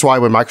 That's why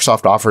when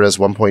Microsoft offered us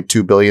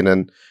 $1.2 billion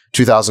in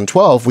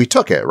 2012, we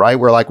took it, right?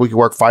 We're like, we could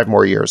work 5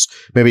 more years,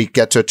 maybe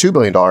get to a $2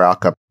 billion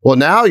outcome. Well,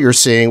 now you're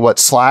seeing what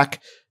Slack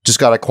just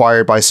got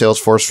acquired by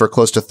Salesforce for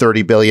close to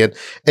 $30 billion.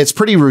 It's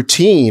pretty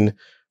routine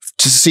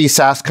to see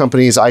SaaS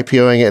companies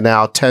IPOing at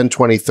now 10,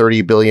 20,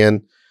 30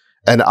 billion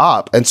and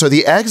up. And so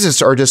the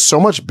exits are just so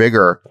much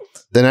bigger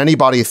than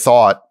anybody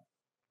thought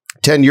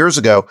 10 years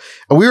ago.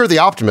 And we were the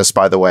optimists,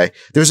 by the way.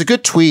 There's a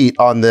good tweet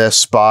on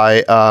this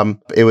by,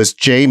 it was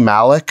Jay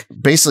Malik.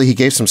 Basically, he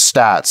gave some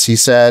stats. He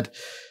said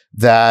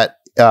that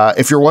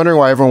if you're wondering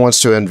why everyone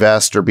wants to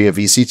invest or be a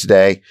VC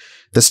today,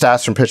 the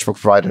stats from PitchBook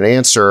provide an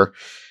answer.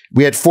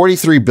 We had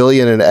 43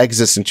 billion in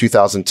exits in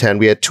 2010.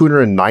 We had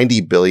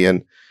 290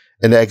 billion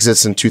in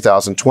exits in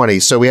 2020.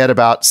 So we had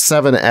about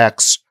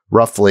 7x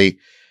roughly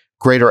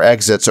greater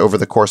exits over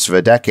the course of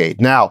a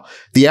decade. Now,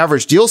 the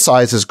average deal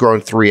size has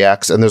grown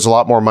 3x, and there's a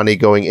lot more money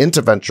going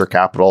into venture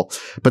capital.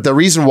 But the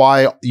reason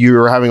why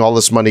you're having all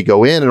this money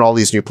go in and all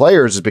these new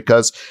players is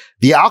because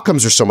the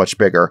outcomes are so much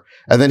bigger.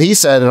 And then he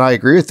said, and I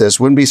agree with this,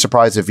 wouldn't be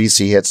surprised if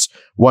VC hits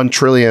 1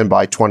 trillion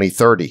by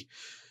 2030.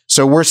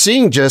 So we're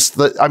seeing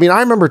I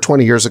remember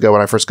 20 years ago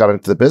when I first got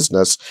into the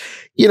business,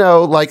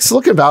 like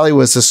Silicon Valley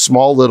was this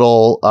small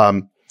little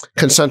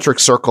concentric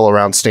circle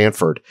around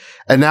Stanford.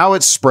 And now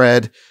it's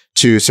spread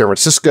to San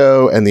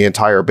Francisco and the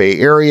entire Bay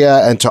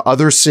Area and to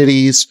other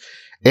cities.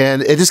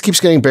 And it just keeps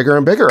getting bigger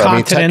and bigger.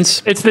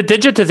 Continents. It's the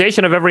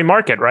digitization of every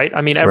market, right?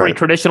 I mean, every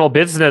traditional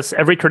business,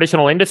 every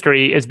traditional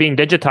industry is being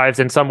digitized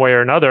in some way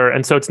or another.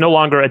 And so it's no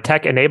longer a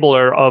tech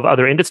enabler of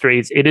other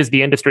industries. It is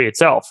the industry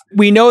itself.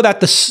 We know that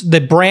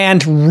the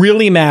brand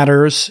really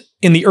matters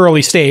in the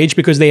early stage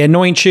because they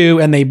anoint you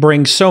and they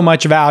bring so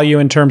much value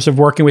in terms of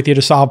working with you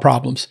to solve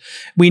problems.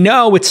 We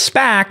know with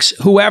SPACs,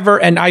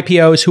 and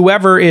IPOs,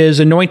 whoever is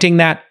anointing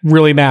that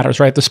really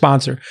matters, right? The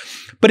sponsor.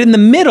 But in the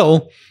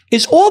middle,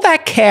 is all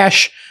that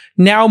cash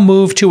now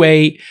moved to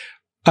a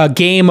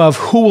game of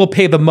who will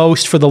pay the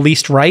most for the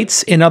least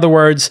rights? In other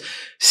words,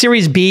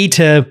 Series B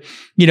to,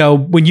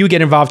 when you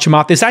get involved,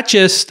 Chamath, is that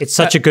just... It's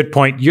such a good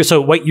point. So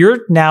what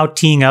you're now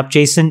teeing up,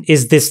 Jason,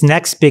 is this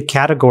next big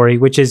category,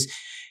 which is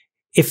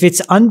if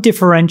it's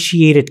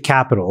undifferentiated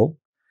capital,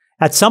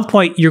 at some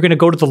point you're going to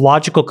go to the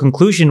logical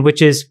conclusion,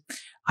 which is,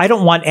 I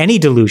don't want any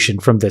dilution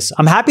from this.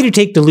 I'm happy to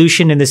take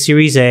dilution in the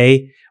Series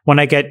A when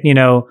I get,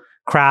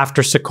 Craft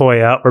or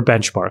Sequoia or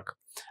Benchmark.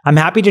 I'm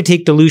happy to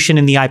take dilution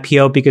in the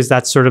IPO because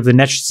that's sort of the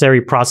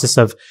necessary process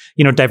of,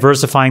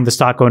 diversifying the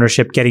stock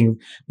ownership, getting,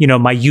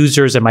 my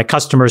users and my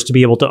customers to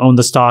be able to own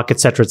the stock, et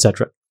cetera, et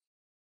cetera.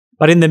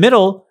 But in the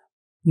middle,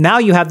 now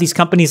you have these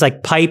companies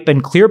like Pipe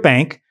and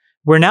Clearbank,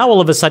 where now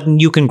all of a sudden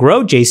you can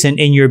grow, Jason,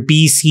 in your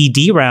B, C,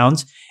 D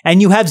rounds,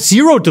 and you have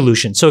zero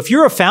dilution. So if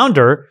you're a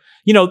founder,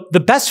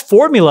 the best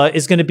formula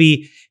is going to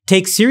be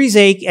take Series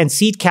A and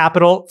seed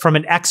capital from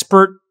an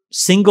expert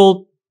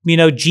single,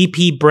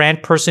 GP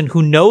brand person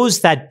who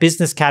knows that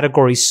business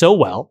category so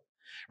well,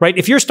 right?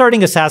 If you're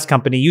starting a SaaS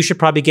company, you should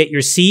probably get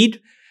your seed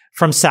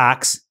from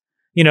Saks,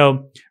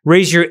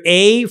 raise your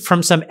A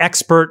from some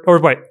expert, or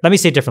wait, let me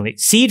say it differently.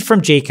 Seed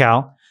from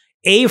JCal,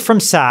 A from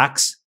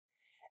Saks,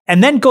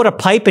 and then go to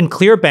Pipe and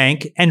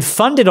Clearbank and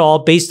fund it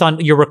all based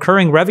on your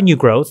recurring revenue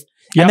growth.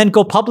 Yep. And then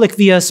go public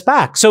via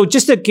SPAC. So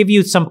just to give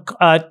you some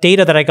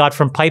data that I got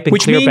from Pipe and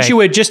Clearbank. Which means you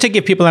would, just to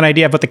give people an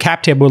idea of what the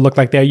cap table would look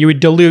like there, you would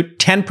dilute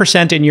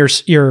 10% in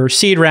your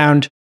seed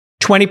round,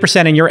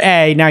 20% in your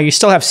A. Now you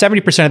still have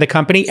 70% of the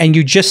company, and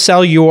you just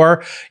sell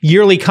your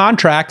yearly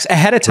contracts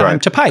ahead of time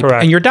to Pipe,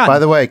 and you're done. By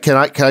the way, can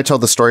I tell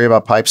the story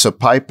about Pipe? So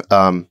Pipe...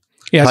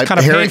 yeah, it's kind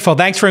of painful.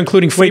 Thanks for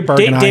including Freeberg.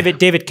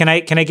 David, can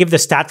I give the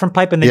stat from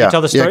Pipe and then you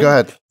tell the story? Yeah, go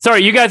ahead.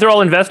 Sorry, you guys are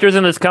all investors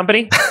in this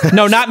company?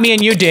 No, not me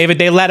and you, David.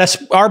 They let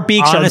us. Our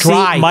beaks Honestly, are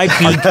dry. My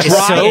beak is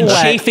so and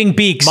wet. chafing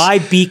beaks. My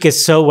beak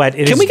is so wet.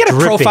 Can we get a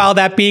profile of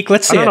that beak?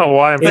 Let's see. I don't know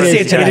why. Let's see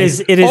it today.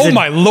 It is. Oh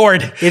my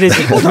Lord! It is.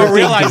 People don't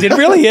realize it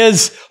really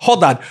is.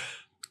 Hold on.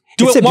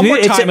 Do it one more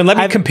time and let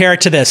me compare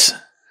it to this.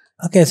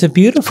 Okay, it's a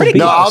beautiful beak.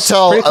 No, I'll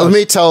tell. Let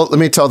me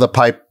tell the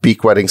Pipe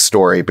beak wetting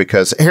story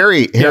because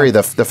Harry,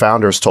 the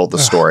founders told the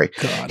story.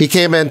 He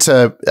came in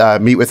to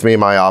meet with me in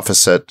my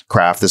office at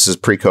Craft. This is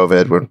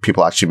pre-COVID when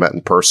people actually met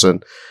in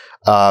person.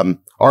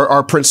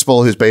 Our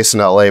principal, who's based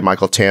in LA,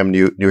 Michael Tam,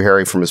 knew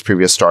Harry from his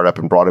previous startup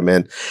and brought him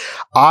in.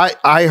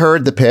 I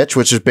heard the pitch,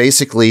 which is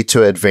basically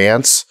to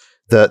advance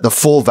the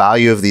full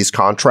value of these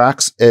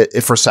contracts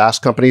for SaaS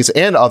companies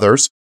and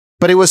others.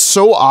 But it was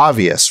so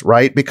obvious,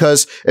 right?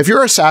 Because if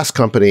you're a SaaS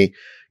company,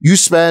 you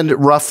spend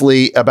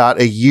roughly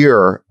about a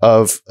year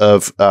of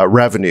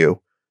revenue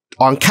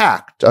on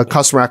CAC,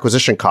 customer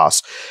acquisition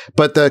costs.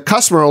 But the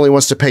customer only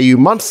wants to pay you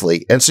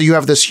monthly. And so you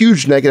have this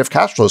huge negative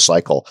cash flow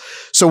cycle.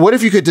 So what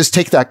if you could just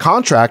take that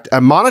contract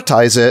and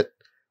monetize it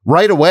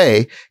right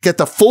away, get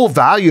the full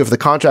value of the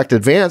contract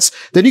advance,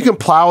 then you can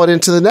plow it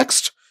into the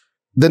next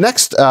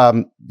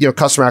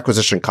customer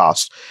acquisition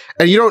costs.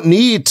 And you don't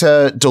need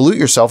to dilute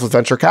yourself with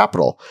venture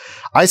capital.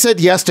 I said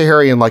yes to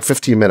Harry in like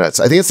 15 minutes.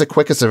 I think it's the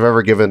quickest I've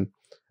ever given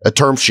a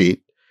term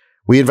sheet.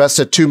 We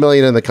invested $2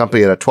 million in the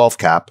company at a 12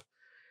 cap.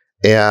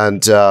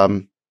 And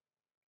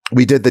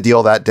we did the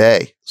deal that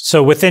day.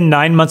 So within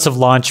 9 months of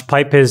launch,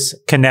 Pipe has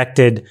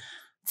connected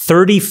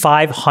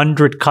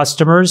 3,500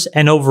 customers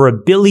and over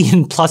 $1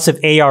 billion plus of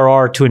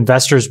ARR to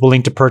investors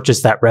willing to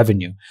purchase that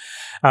revenue.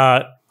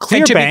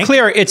 And to be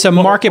clear, it's a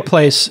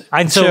marketplace.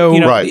 And so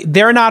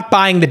they're not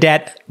buying the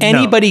debt.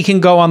 Anybody can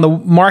go on the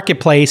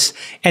marketplace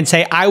and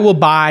say, I will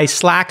buy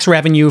Slack's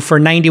revenue for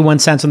 91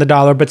 cents on the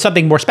dollar, but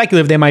something more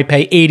speculative, they might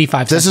pay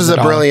 85 cents. This is a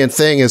brilliant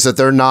thing, is that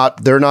they're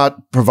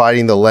not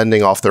providing the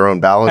lending off their own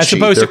balance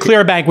sheet. As opposed to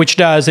Clearbank, which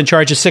does and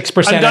charges 6%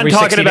 every 60 days. I'm done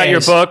talking about your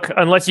book,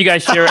 unless you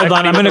guys share. Hold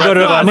on, I'm going to go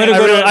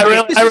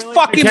to. This is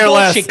fucking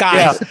bullshit,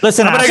 guys. Yeah.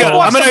 Listen, I'm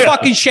going to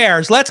fucking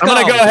shares. Let's go. I'm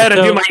going to go ahead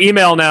and do my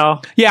email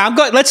now. Yeah, I'm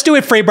going. Let's do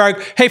it,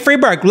 Freeberg. Hey,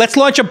 Freeberg, let's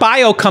launch a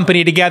bio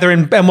company together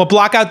and we'll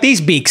block out these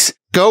beaks.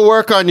 Go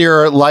work on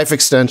your life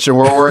extension.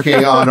 We're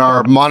working on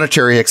our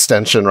monetary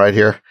extension right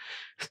here.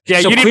 Yeah,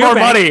 so you need more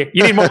money.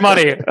 You need more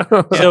money.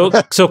 So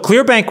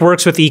Clearbank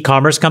works with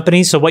e-commerce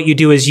companies. So what you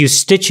do is you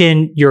stitch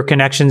in your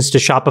connections to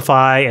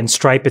Shopify and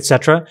Stripe,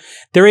 etc.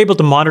 They're able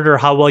to monitor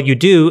how well you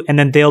do, and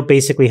then they'll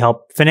basically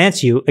help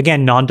finance you,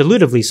 again,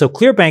 non-dilutively. So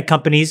Clearbank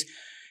companies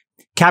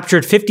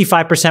captured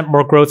 55%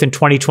 more growth in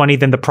 2020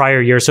 than the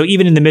prior year. So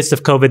even in the midst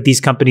of COVID,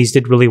 these companies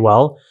did really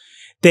well.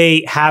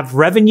 They have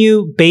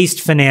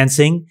revenue-based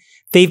financing.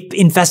 They've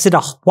invested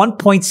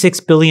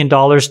 $1.6 billion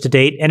to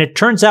date. And it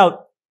turns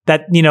out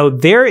that,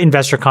 their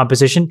investor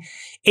composition,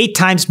 8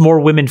 times more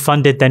women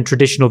funded than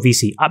traditional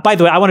VC. By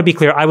the way, I want to be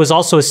clear. I was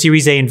also a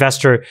Series A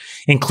investor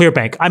in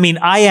Clearbank. I mean,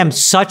 I am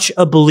such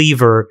a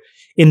believer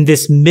in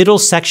this middle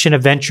section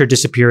of venture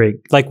disappearing.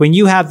 Like when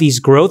you have these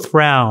growth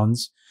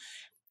rounds,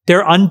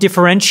 they're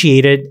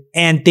undifferentiated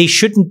and they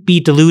shouldn't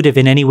be dilutive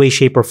in any way,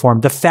 shape, or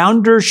form. The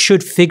founders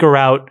should figure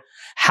out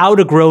how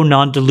to grow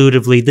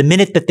non-dilutively the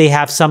minute that they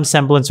have some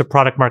semblance of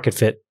product market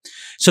fit.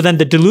 So then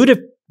the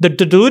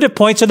dilutive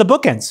points are the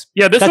bookends.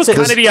 Yeah, this was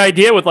kind of the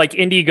idea with like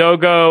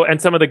Indiegogo and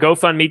some of the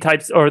GoFundMe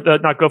types, or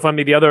not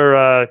GoFundMe, the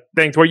other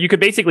things where you could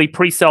basically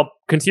pre-sell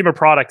consumer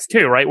products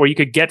too, right? Where you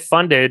could get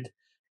funded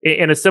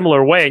in a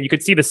similar way, and you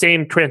could see the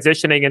same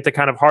transitioning into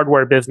kind of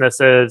hardware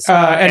businesses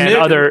and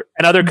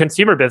other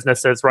consumer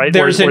businesses, right?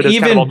 There's an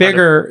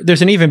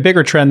even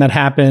bigger trend that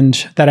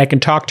happened that I can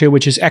talk to,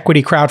 which is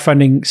equity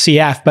crowdfunding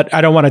CF. But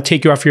I don't want to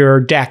take you off your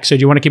deck. So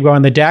do you want to keep going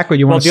on the deck, or do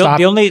you want to stop?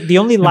 The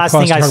only last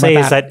thing I say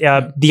is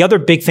that the other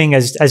big thing,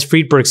 as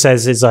Friedberg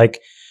says, is like,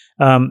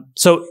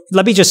 so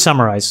let me just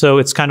summarize. So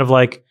it's kind of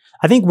like,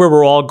 I think where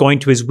we're all going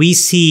to is we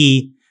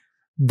see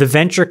the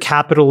venture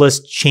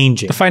capitalist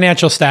changing. The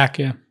financial stack,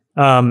 yeah.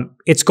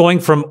 It's going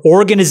from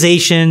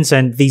organizations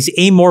and these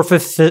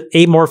amorphous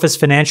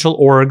financial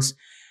orgs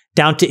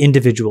down to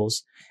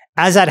individuals.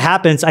 As that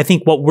happens, I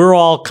think what we're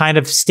all kind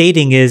of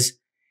stating is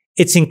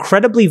it's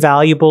incredibly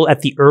valuable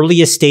at the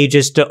earliest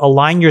stages to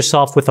align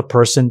yourself with a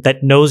person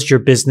that knows your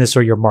business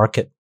or your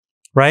market,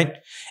 right?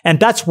 And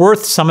that's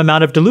worth some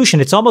amount of dilution.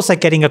 It's almost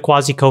like getting a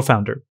quasi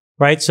co-founder,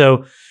 right?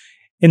 So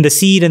in the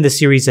seed and the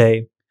Series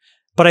A.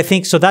 But I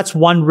think, so that's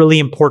one really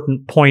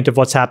important point of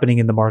what's happening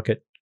in the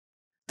market.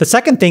 The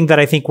second thing that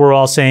I think we're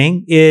all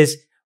saying is,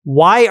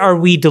 why are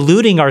we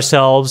diluting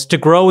ourselves to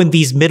grow in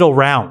these middle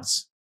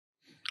rounds?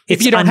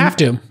 If you don't have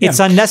to. Yeah. It's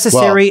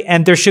unnecessary,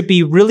 and there should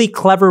be really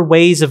clever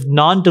ways of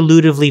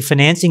non-dilutively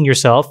financing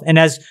yourself. And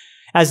as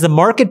the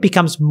market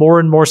becomes more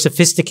and more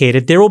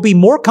sophisticated, there will be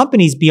more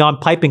companies beyond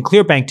Pipe and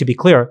Clearbank, to be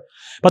clear.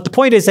 But the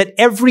point is that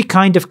every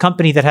kind of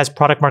company that has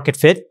product market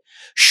fit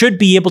should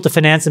be able to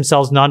finance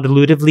themselves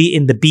non-dilutively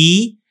in the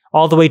B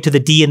all the way to the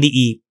D and the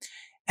E.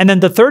 And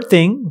then the third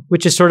thing,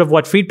 which is sort of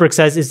what Friedberg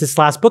says is this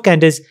last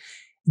bookend, is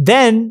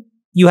then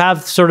you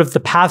have sort of the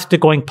path to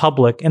going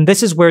public. And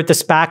this is where the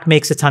SPAC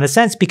makes a ton of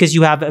sense, because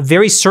you have a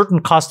very certain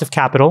cost of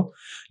capital.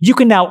 You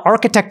can now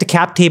architect a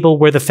cap table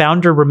where the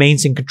founder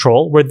remains in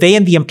control, where they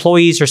and the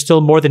employees are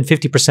still more than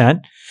 50%.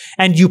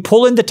 And you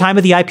pull in the time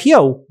of the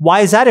IPO. Why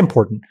is that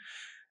important?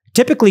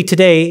 Typically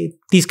today,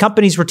 these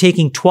companies were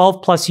taking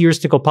 12 plus years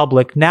to go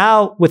public.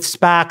 Now with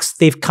SPACs,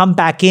 they've come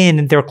back in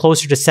and they're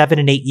closer to 7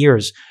 and 8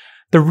 years.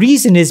 The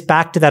reason is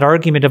back to that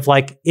argument of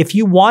like, if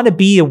you want to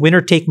be a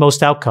winner take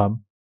most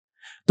outcome,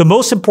 the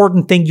most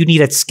important thing you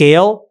need at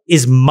scale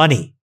is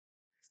money.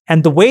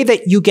 And the way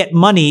that you get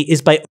money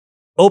is by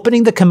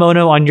opening the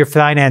kimono on your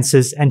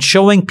finances and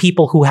showing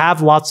people who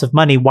have lots of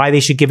money why they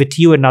should give it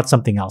to you and not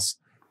something else.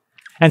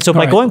 And so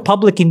by going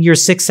public in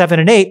years 6, 7,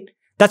 and 8,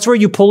 that's where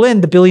you pull in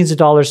the billions of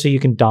dollars so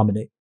you can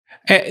dominate.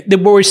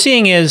 What we're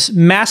seeing is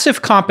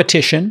massive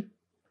competition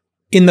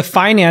in the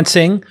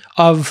financing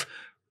of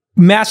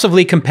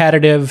massively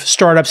competitive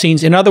startup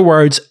scenes. In other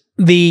words,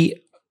 the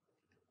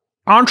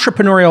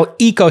entrepreneurial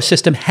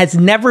ecosystem has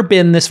never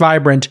been this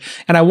vibrant.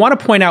 And I want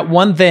to point out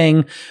one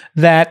thing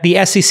that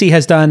the SEC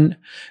has done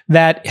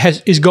that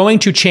is going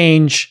to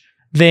change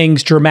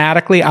things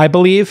dramatically, I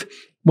believe.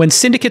 When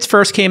syndicates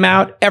first came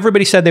out,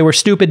 everybody said they were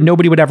stupid.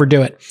 Nobody would ever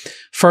do it.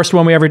 First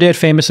one we ever did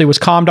famously was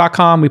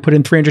Calm.com. We put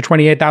in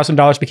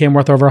 $328,000, became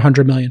worth over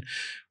 $100 million.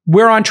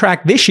 We're on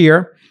track this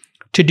year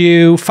to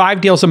do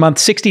 5 deals a month,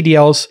 60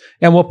 deals,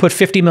 and we'll put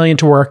 $50 million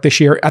to work this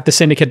year at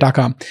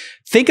thesyndicate.com.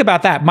 Think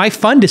about that. My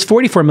fund is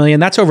 $44 million.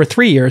 That's over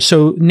 3 years.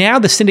 So now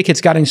the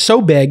syndicate's gotten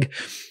so big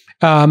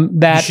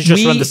that you should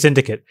just run the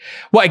syndicate.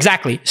 Well,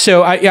 exactly.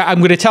 So I'm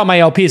going to tell my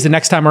LPs the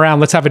next time around,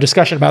 let's have a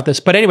discussion about this.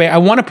 But anyway, I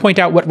want to point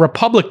out what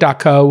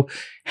Republic.co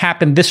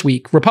happened this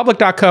week.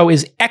 Republic.co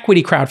is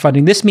equity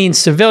crowdfunding. This means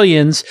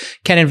civilians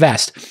can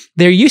invest.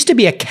 There used to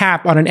be a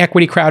cap on an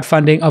equity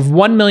crowdfunding of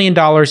 $1 million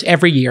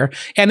every year.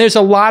 And there's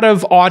a lot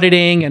of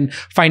auditing and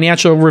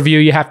financial review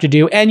you have to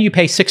do. And you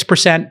pay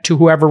 6% to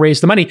whoever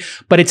raised the money.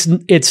 But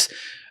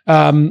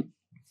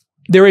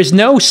there is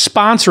no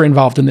sponsor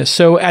involved in this.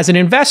 So as an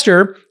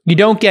investor, you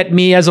don't get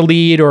me as a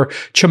lead or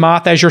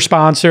Chamath as your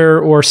sponsor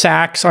or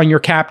Sachs on your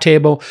cap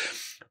table.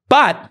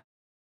 But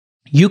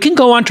you can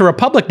go on to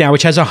Republic now,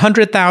 which has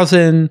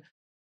 100,000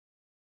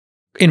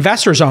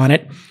 investors on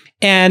it.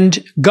 And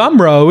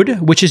Gumroad,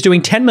 which is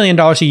doing $10 million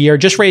a year,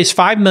 just raised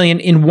 $5 million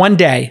in one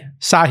day.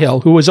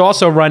 Sahil, who was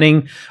also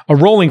running a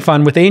rolling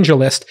fund with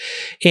AngelList.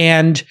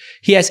 And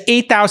he has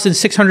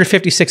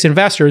 8,656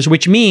 investors,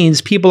 which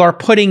means people are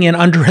putting in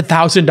under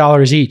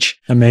 $1,000 each.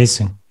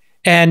 Amazing.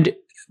 And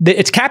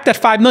it's capped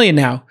at $5 million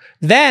now.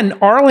 Then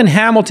Arlen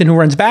Hamilton, who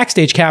runs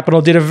Backstage Capital,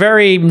 did a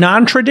very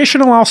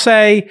non-traditional, I'll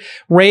say,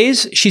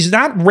 raise. She's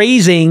not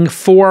raising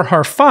for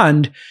her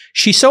fund.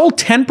 She sold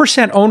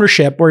 10%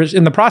 ownership, or is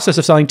in the process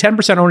of selling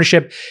 10%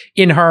 ownership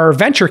in her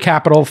venture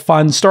capital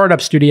fund startup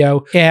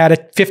studio at a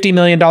 $50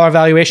 million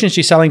valuation.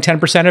 She's selling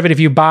 10% of it. If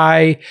you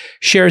buy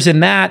shares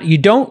in that, you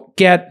don't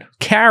get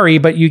carry,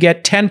 but you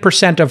get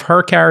 10% of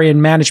her carry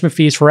and management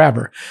fees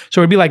forever.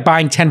 So it'd be like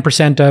buying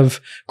 10% of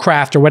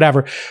Kraft or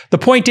whatever. The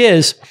point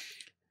is,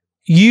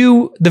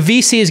 the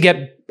VCs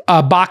get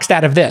boxed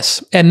out of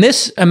this. And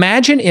this,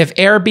 imagine if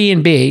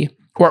Airbnb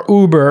or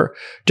Uber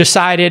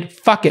decided,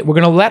 fuck it, we're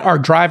going to let our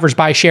drivers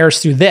buy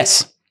shares through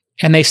this.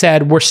 and they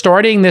said, we're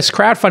starting this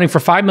crowdfunding for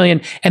 5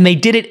 million. And they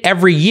did it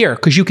every year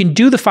because you can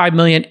do the 5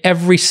 million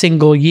every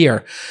single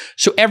year.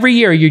 So every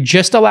year you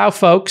just allow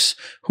folks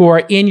who are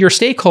in your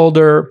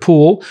stakeholder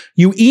pool,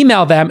 you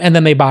email them and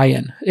then they buy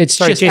in. It's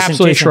just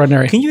absolutely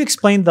extraordinary. Can you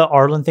explain the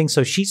Arlen thing?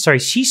 So she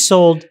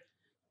sold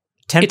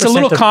 10%. It's a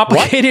little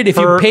complicated if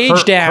you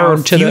page down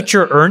her to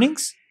future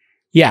earnings.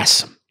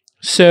 Yes.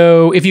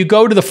 So if you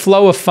go to the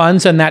flow of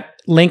funds and that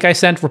link I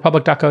sent,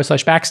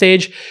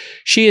 republic.co/backstage,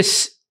 she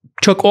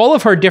took all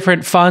of her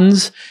different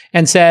funds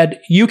and said,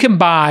 you can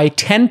buy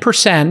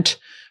 10%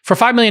 for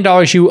 $5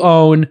 million. You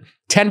own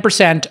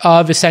 10%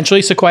 of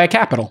essentially Sequoia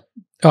Capital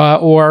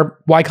or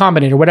Y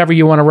Combinator, whatever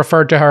you want to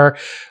refer to her,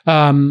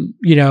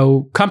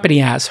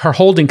 company as, her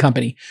holding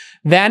company.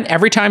 Then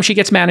every time she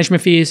gets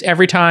management fees,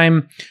 every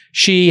time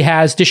she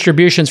has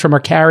distributions from her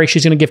carry,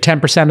 she's going to give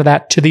 10% of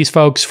that to these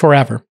folks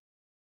forever.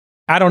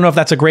 I don't know if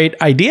that's a great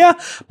idea,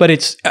 but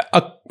it's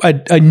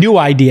a new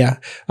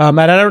idea.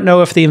 And I don't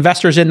know if the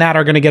investors in that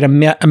are going to get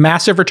a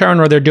massive return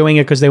or they're doing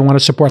it because they want to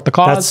support the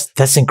cause.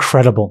 That's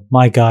incredible.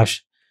 My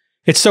gosh.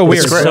 It's so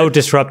weird. It's so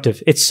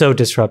disruptive. It's so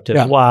disruptive.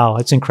 Yeah. Wow.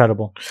 It's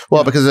incredible.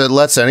 Well, because it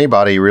lets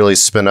anybody really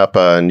spin up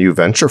a new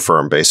venture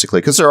firm, basically,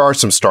 because there are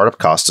some startup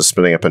costs to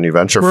spinning up a new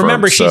venture firm.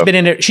 Remember, she's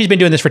been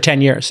doing this for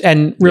 10 years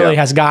and really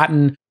has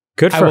gotten...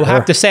 Good for her. I will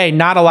have to say,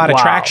 not a lot of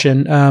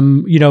traction,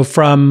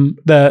 from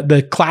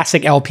the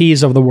classic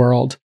LPs of the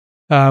world.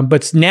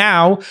 But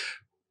now,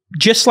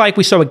 just like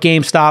we saw with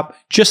GameStop,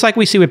 just like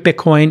we see with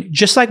Bitcoin,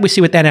 just like we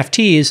see with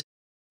NFTs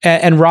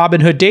and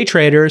Robinhood day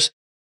traders,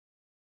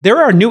 there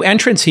are new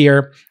entrants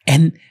here.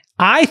 And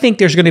I think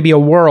there's going to be a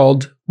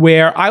world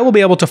where I will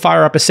be able to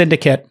fire up a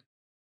syndicate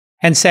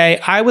and say,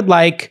 I would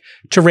like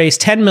to raise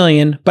 10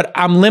 million, but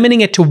I'm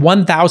limiting it to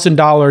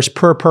 $1,000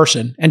 per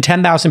person and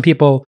 10,000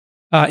 people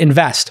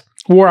invest,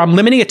 or I'm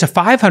limiting it to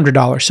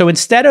 $500. So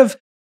instead of,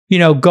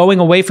 going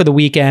away for the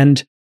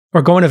weekend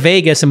or going to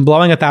Vegas and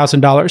blowing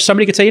 $1,000,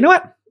 somebody could say, you know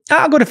what?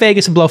 I'll go to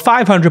Vegas and blow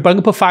 500, but I'm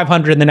going to put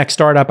 500 in the next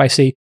startup I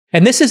see.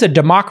 And this is a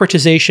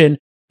democratization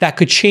that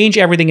could change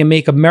everything and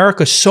make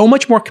America so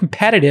much more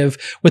competitive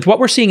with what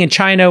we're seeing in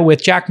China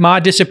with Jack Ma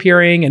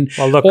disappearing and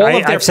all of their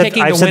picking the winners.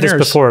 I've said this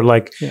before.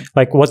 Like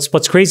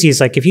what's crazy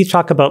is like if you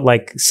talk about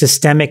like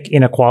systemic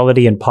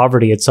inequality and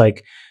poverty, it's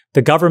like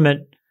the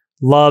government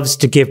loves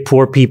to give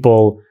poor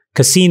people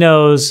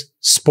casinos,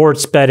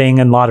 sports betting,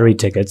 and lottery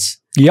tickets.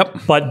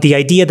 Yep. But the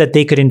idea that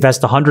they could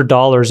invest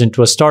 $100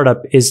 into a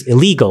startup is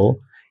illegal,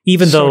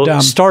 even though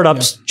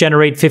startups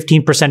generate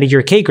 15% of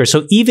your CAGR.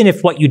 So even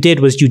if what you did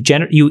was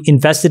you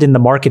invested in the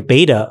market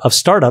beta of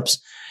startups,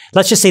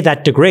 let's just say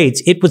that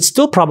degrades, it would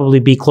still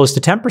probably be close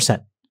to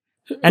 10%.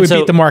 And so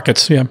beat the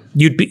markets. Yeah.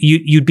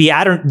 You'd be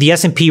at the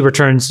S&P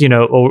returns,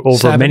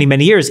 over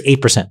many years,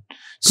 8%.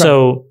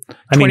 So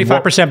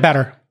 25%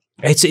 better.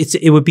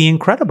 It would be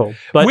incredible.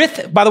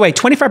 But by the way,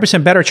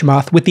 25% better,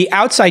 Chamath, with the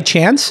outside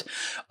chance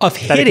of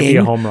hitting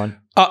a home run,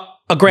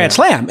 a grand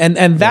slam,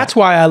 and that's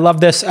why I love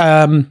this.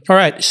 All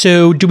right,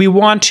 so do we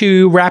want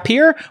to wrap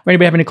here, or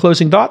anybody have any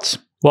closing thoughts?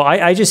 Well,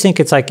 I just think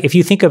it's like if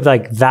you think of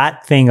like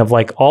that thing of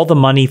like all the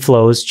money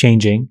flows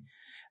changing,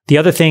 the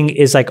other thing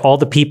is like all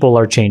the people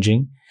are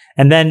changing,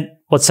 and then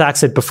what Zach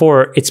said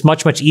before, it's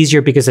much, much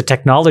easier because the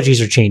technologies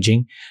are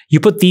changing.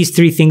 You put these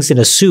three things in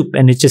a soup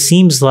and it just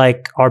seems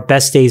like our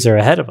best days are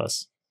ahead of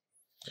us.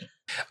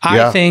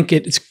 I think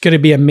it's going to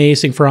be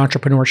amazing for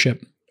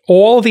entrepreneurship.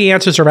 All the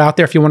answers are out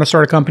there if you want to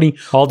start a company.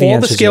 All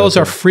the skills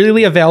are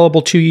freely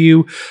available to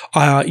you.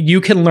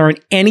 You can learn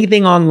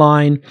anything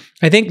online.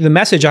 I think the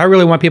message I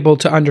really want people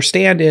to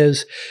understand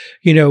is,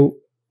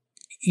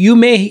 you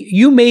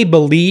may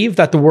believe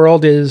that the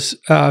world is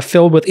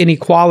filled with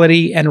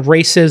inequality and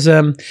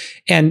racism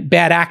and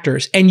bad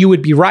actors, and you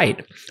would be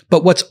right.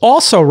 But what's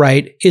also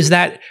right is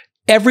that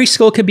every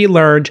skill can be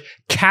learned.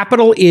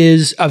 Capital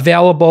is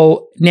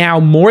available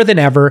now more than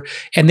ever,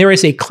 and there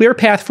is a clear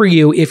path for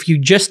you if you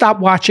just stop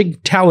watching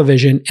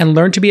television and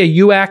learn to be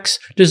a UX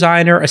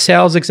designer, a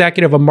sales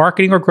executive, a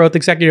marketing or growth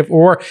executive,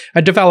 or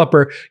a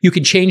developer. You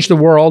can change the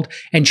world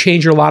and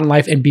change your lot in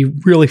life and be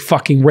really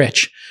fucking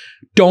rich.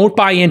 Don't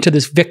buy into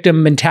this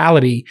victim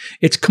mentality.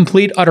 It's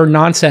complete, utter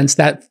nonsense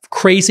that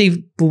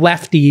crazy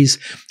lefties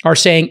are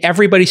saying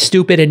everybody's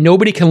stupid and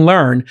nobody can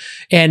learn.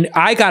 And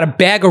I got a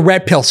bag of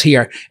red pills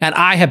here and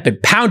I have been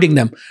pounding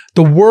them.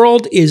 The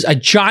world is a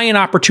giant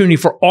opportunity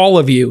for all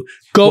of you.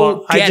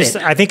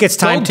 I think it's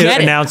time to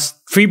announce,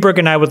 Freeberg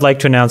and I would like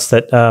to announce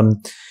that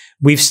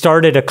we've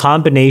started a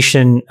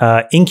combination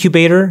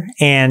incubator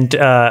and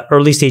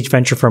early stage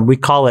venture firm. We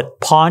call it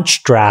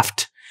Paunch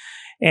Draft.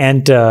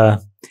 And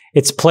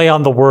it's play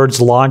on the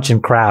words launch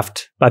and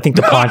craft. I think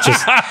the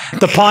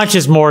paunch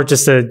is more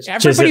just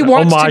everybody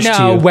wants to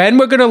know when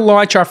we're going to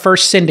launch our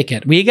first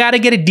syndicate. We got to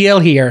get a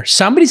deal here.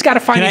 Somebody's got to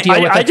find a deal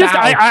with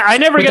I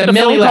never get the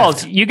phone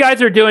calls. You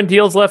guys are doing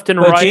deals left and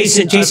right.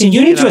 Jason,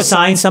 you need to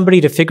assign somebody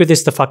to figure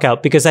this the fuck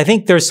out, because I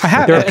think there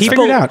are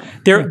people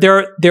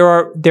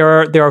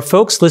there are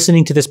folks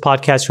listening to this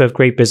podcast who have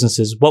great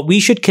businesses. What we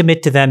should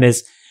commit to them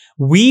is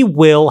we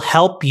will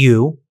help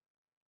you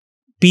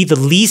be the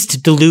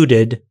least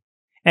diluted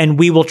and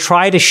we will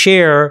try to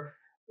share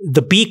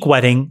the beak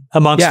wetting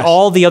amongst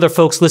all the other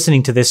folks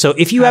listening to this. So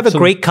if you have a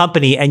great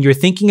company and you're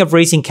thinking of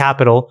raising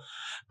capital,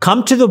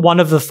 come to one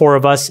of the four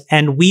of us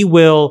and we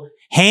will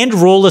hand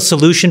roll a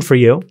solution for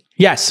you.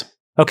 Yes.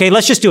 Okay,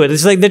 let's just do it.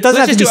 It's like, there doesn't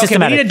have to be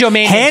systematic. We need a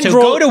domain name. So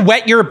go to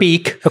Wet Your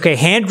Beak. Okay,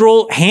 hand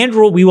roll.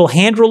 We will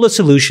hand roll a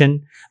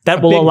solution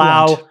that will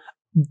allow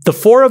the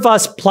four of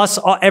us plus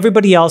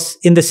everybody else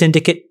in the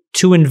syndicate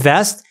to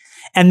invest.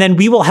 And then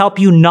we will help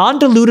you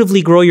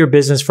non-dilutively grow your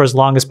business for as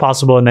long as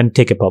possible and then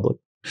take it public.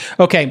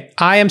 Okay,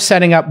 I am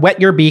setting up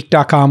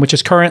wetyourbeak.com, which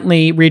is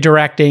currently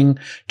redirecting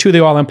to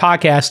the All In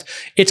podcast.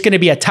 It's going to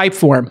be a type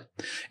form.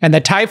 And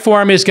the type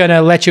form is going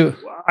to let you...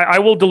 I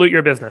will dilute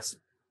your business.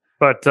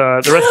 But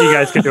the rest of you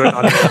guys can do it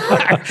on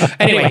it.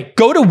 Anyway,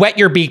 go to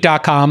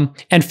wetyourbeak.com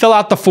and fill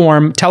out the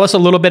form. Tell us a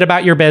little bit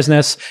about your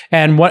business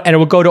and it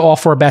will go to all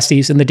four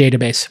besties in the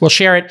database. We'll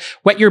share it.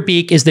 Wet Your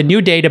Beak is the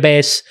new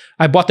database.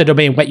 I bought the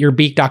domain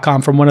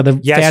wetyourbeak.com from one of the fans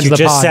of the pod. Yes, you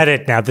just said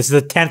it now. This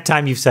is the 10th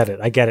time you've said it.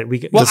 I get it.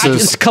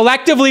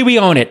 Collectively, we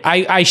own it.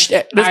 This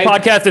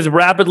podcast is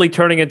rapidly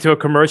turning into a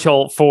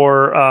commercial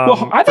for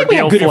I think we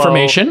have good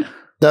information.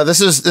 No,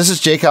 this is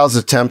Jake Al's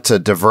attempt to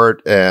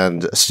divert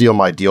and steal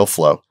my deal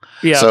flow.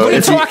 Yeah. So what are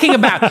you talking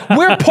about?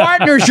 We're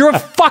partners. You're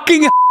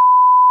fucking...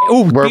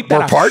 Ooh, we're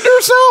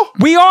partners now?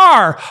 We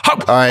are.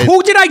 Right.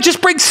 Who did I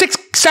just bring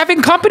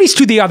 6-7 companies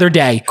to the other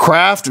day?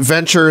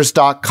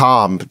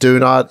 Craftventures.com. Do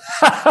not...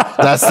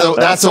 That's the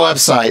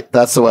website.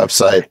 That's the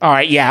website. All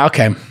right. Yeah.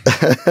 Okay.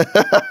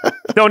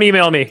 Don't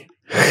email me.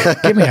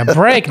 Give me a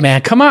break,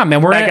 man. Come on,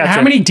 man.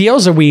 How many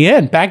deals are we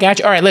in? Back at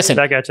you. All right, listen.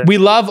 Back at you. We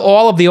love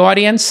all of the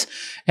audience,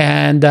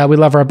 and we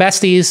love our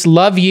besties.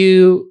 Love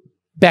you,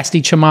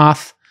 Bestie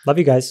Chamath. Love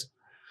you guys.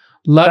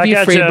 Love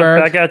you,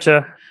 Friedberg. Back at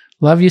you.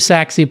 Love you,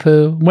 Saxy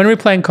Poo. When are we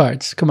playing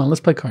cards? Come on, let's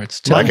play cards.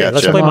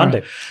 Let's play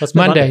Monday.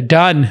 Monday.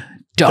 Done.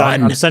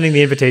 I'm sending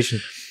the invitation.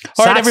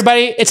 All right,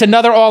 everybody. It's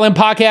another All In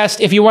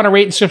podcast. If you want to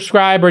rate and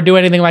subscribe or do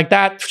anything like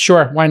that,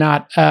 sure, why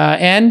not?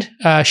 And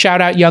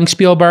shout out Young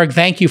Spielberg.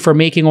 Thank you for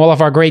making all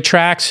of our great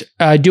tracks.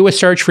 Do a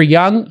search for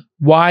Young,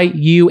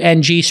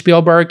 Y-U-N-G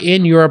Spielberg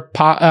in your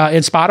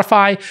in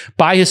Spotify.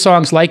 Buy his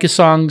songs, like his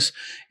songs,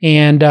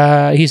 and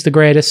he's the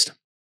greatest.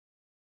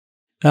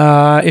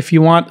 If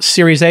you want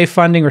Series A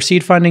funding or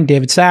seed funding,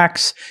 David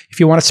Sachs. If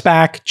you want a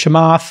SPAC,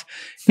 Chamath.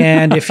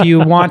 And if you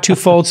want to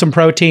fold some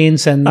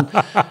proteins and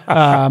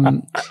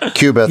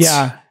qubits.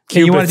 Yeah.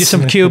 And you want to do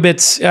some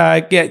qubits,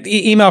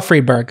 email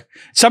Friedberg.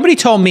 Somebody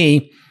told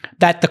me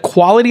that the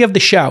quality of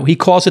the show, he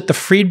calls it the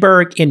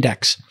Friedberg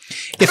Index.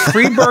 If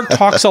Friedberg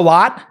talks a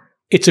lot,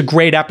 it's a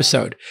great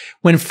episode.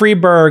 When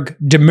Friedberg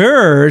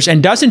demurs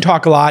and doesn't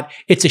talk a lot,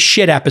 it's a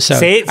shit episode.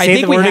 Say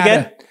the word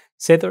again.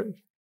 Say the word.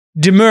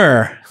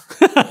 Demur.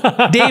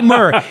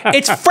 Demur.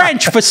 It's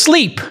French for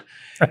sleep.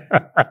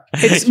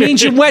 It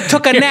means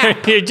took a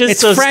nap. You're just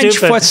it's so French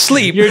stupid. for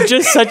sleep. You're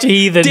just such a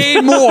heathen. Day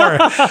more.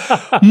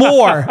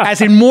 More as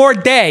in more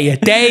day.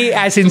 Day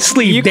as in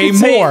sleep. Day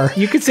more.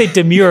 You could say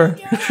demure.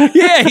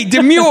 Yeah, he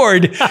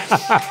demurred.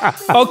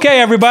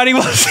 Okay, everybody.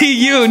 We'll see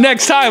you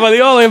next time on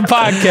the All In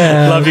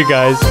podcast. Love you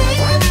guys.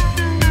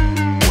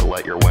 We'll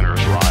let your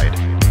winners ride.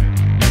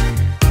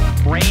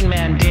 Rain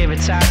Man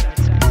David Sachs.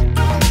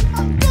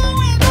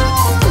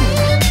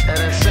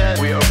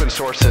 We open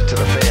source it to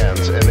the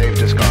fans, and they've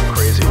just gone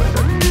crazy with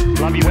it.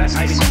 Love you,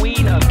 Bestie. The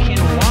Queen of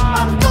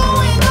Quinoa.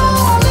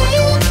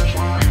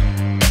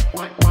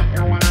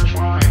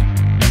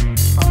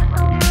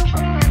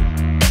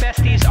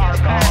 Besties are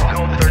back.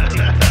 Code 13.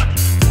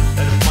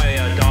 That is my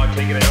dog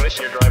taking a notice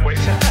in your driveway.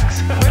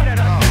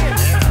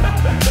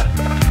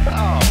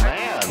 Oh,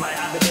 man. My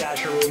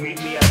haberdasher will meet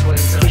me at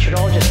Clinton. We should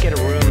all just get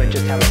a room and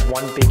just have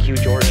one big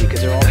huge orgy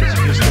because they're all just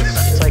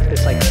useless. It's like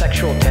this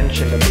sexual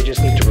tension that they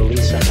just need to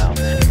release somehow.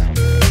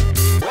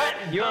 Wet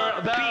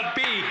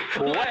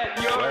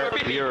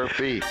your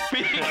beak.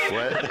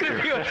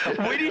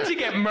 Where did you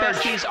get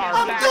merch?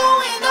 I'm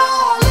going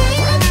all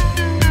in.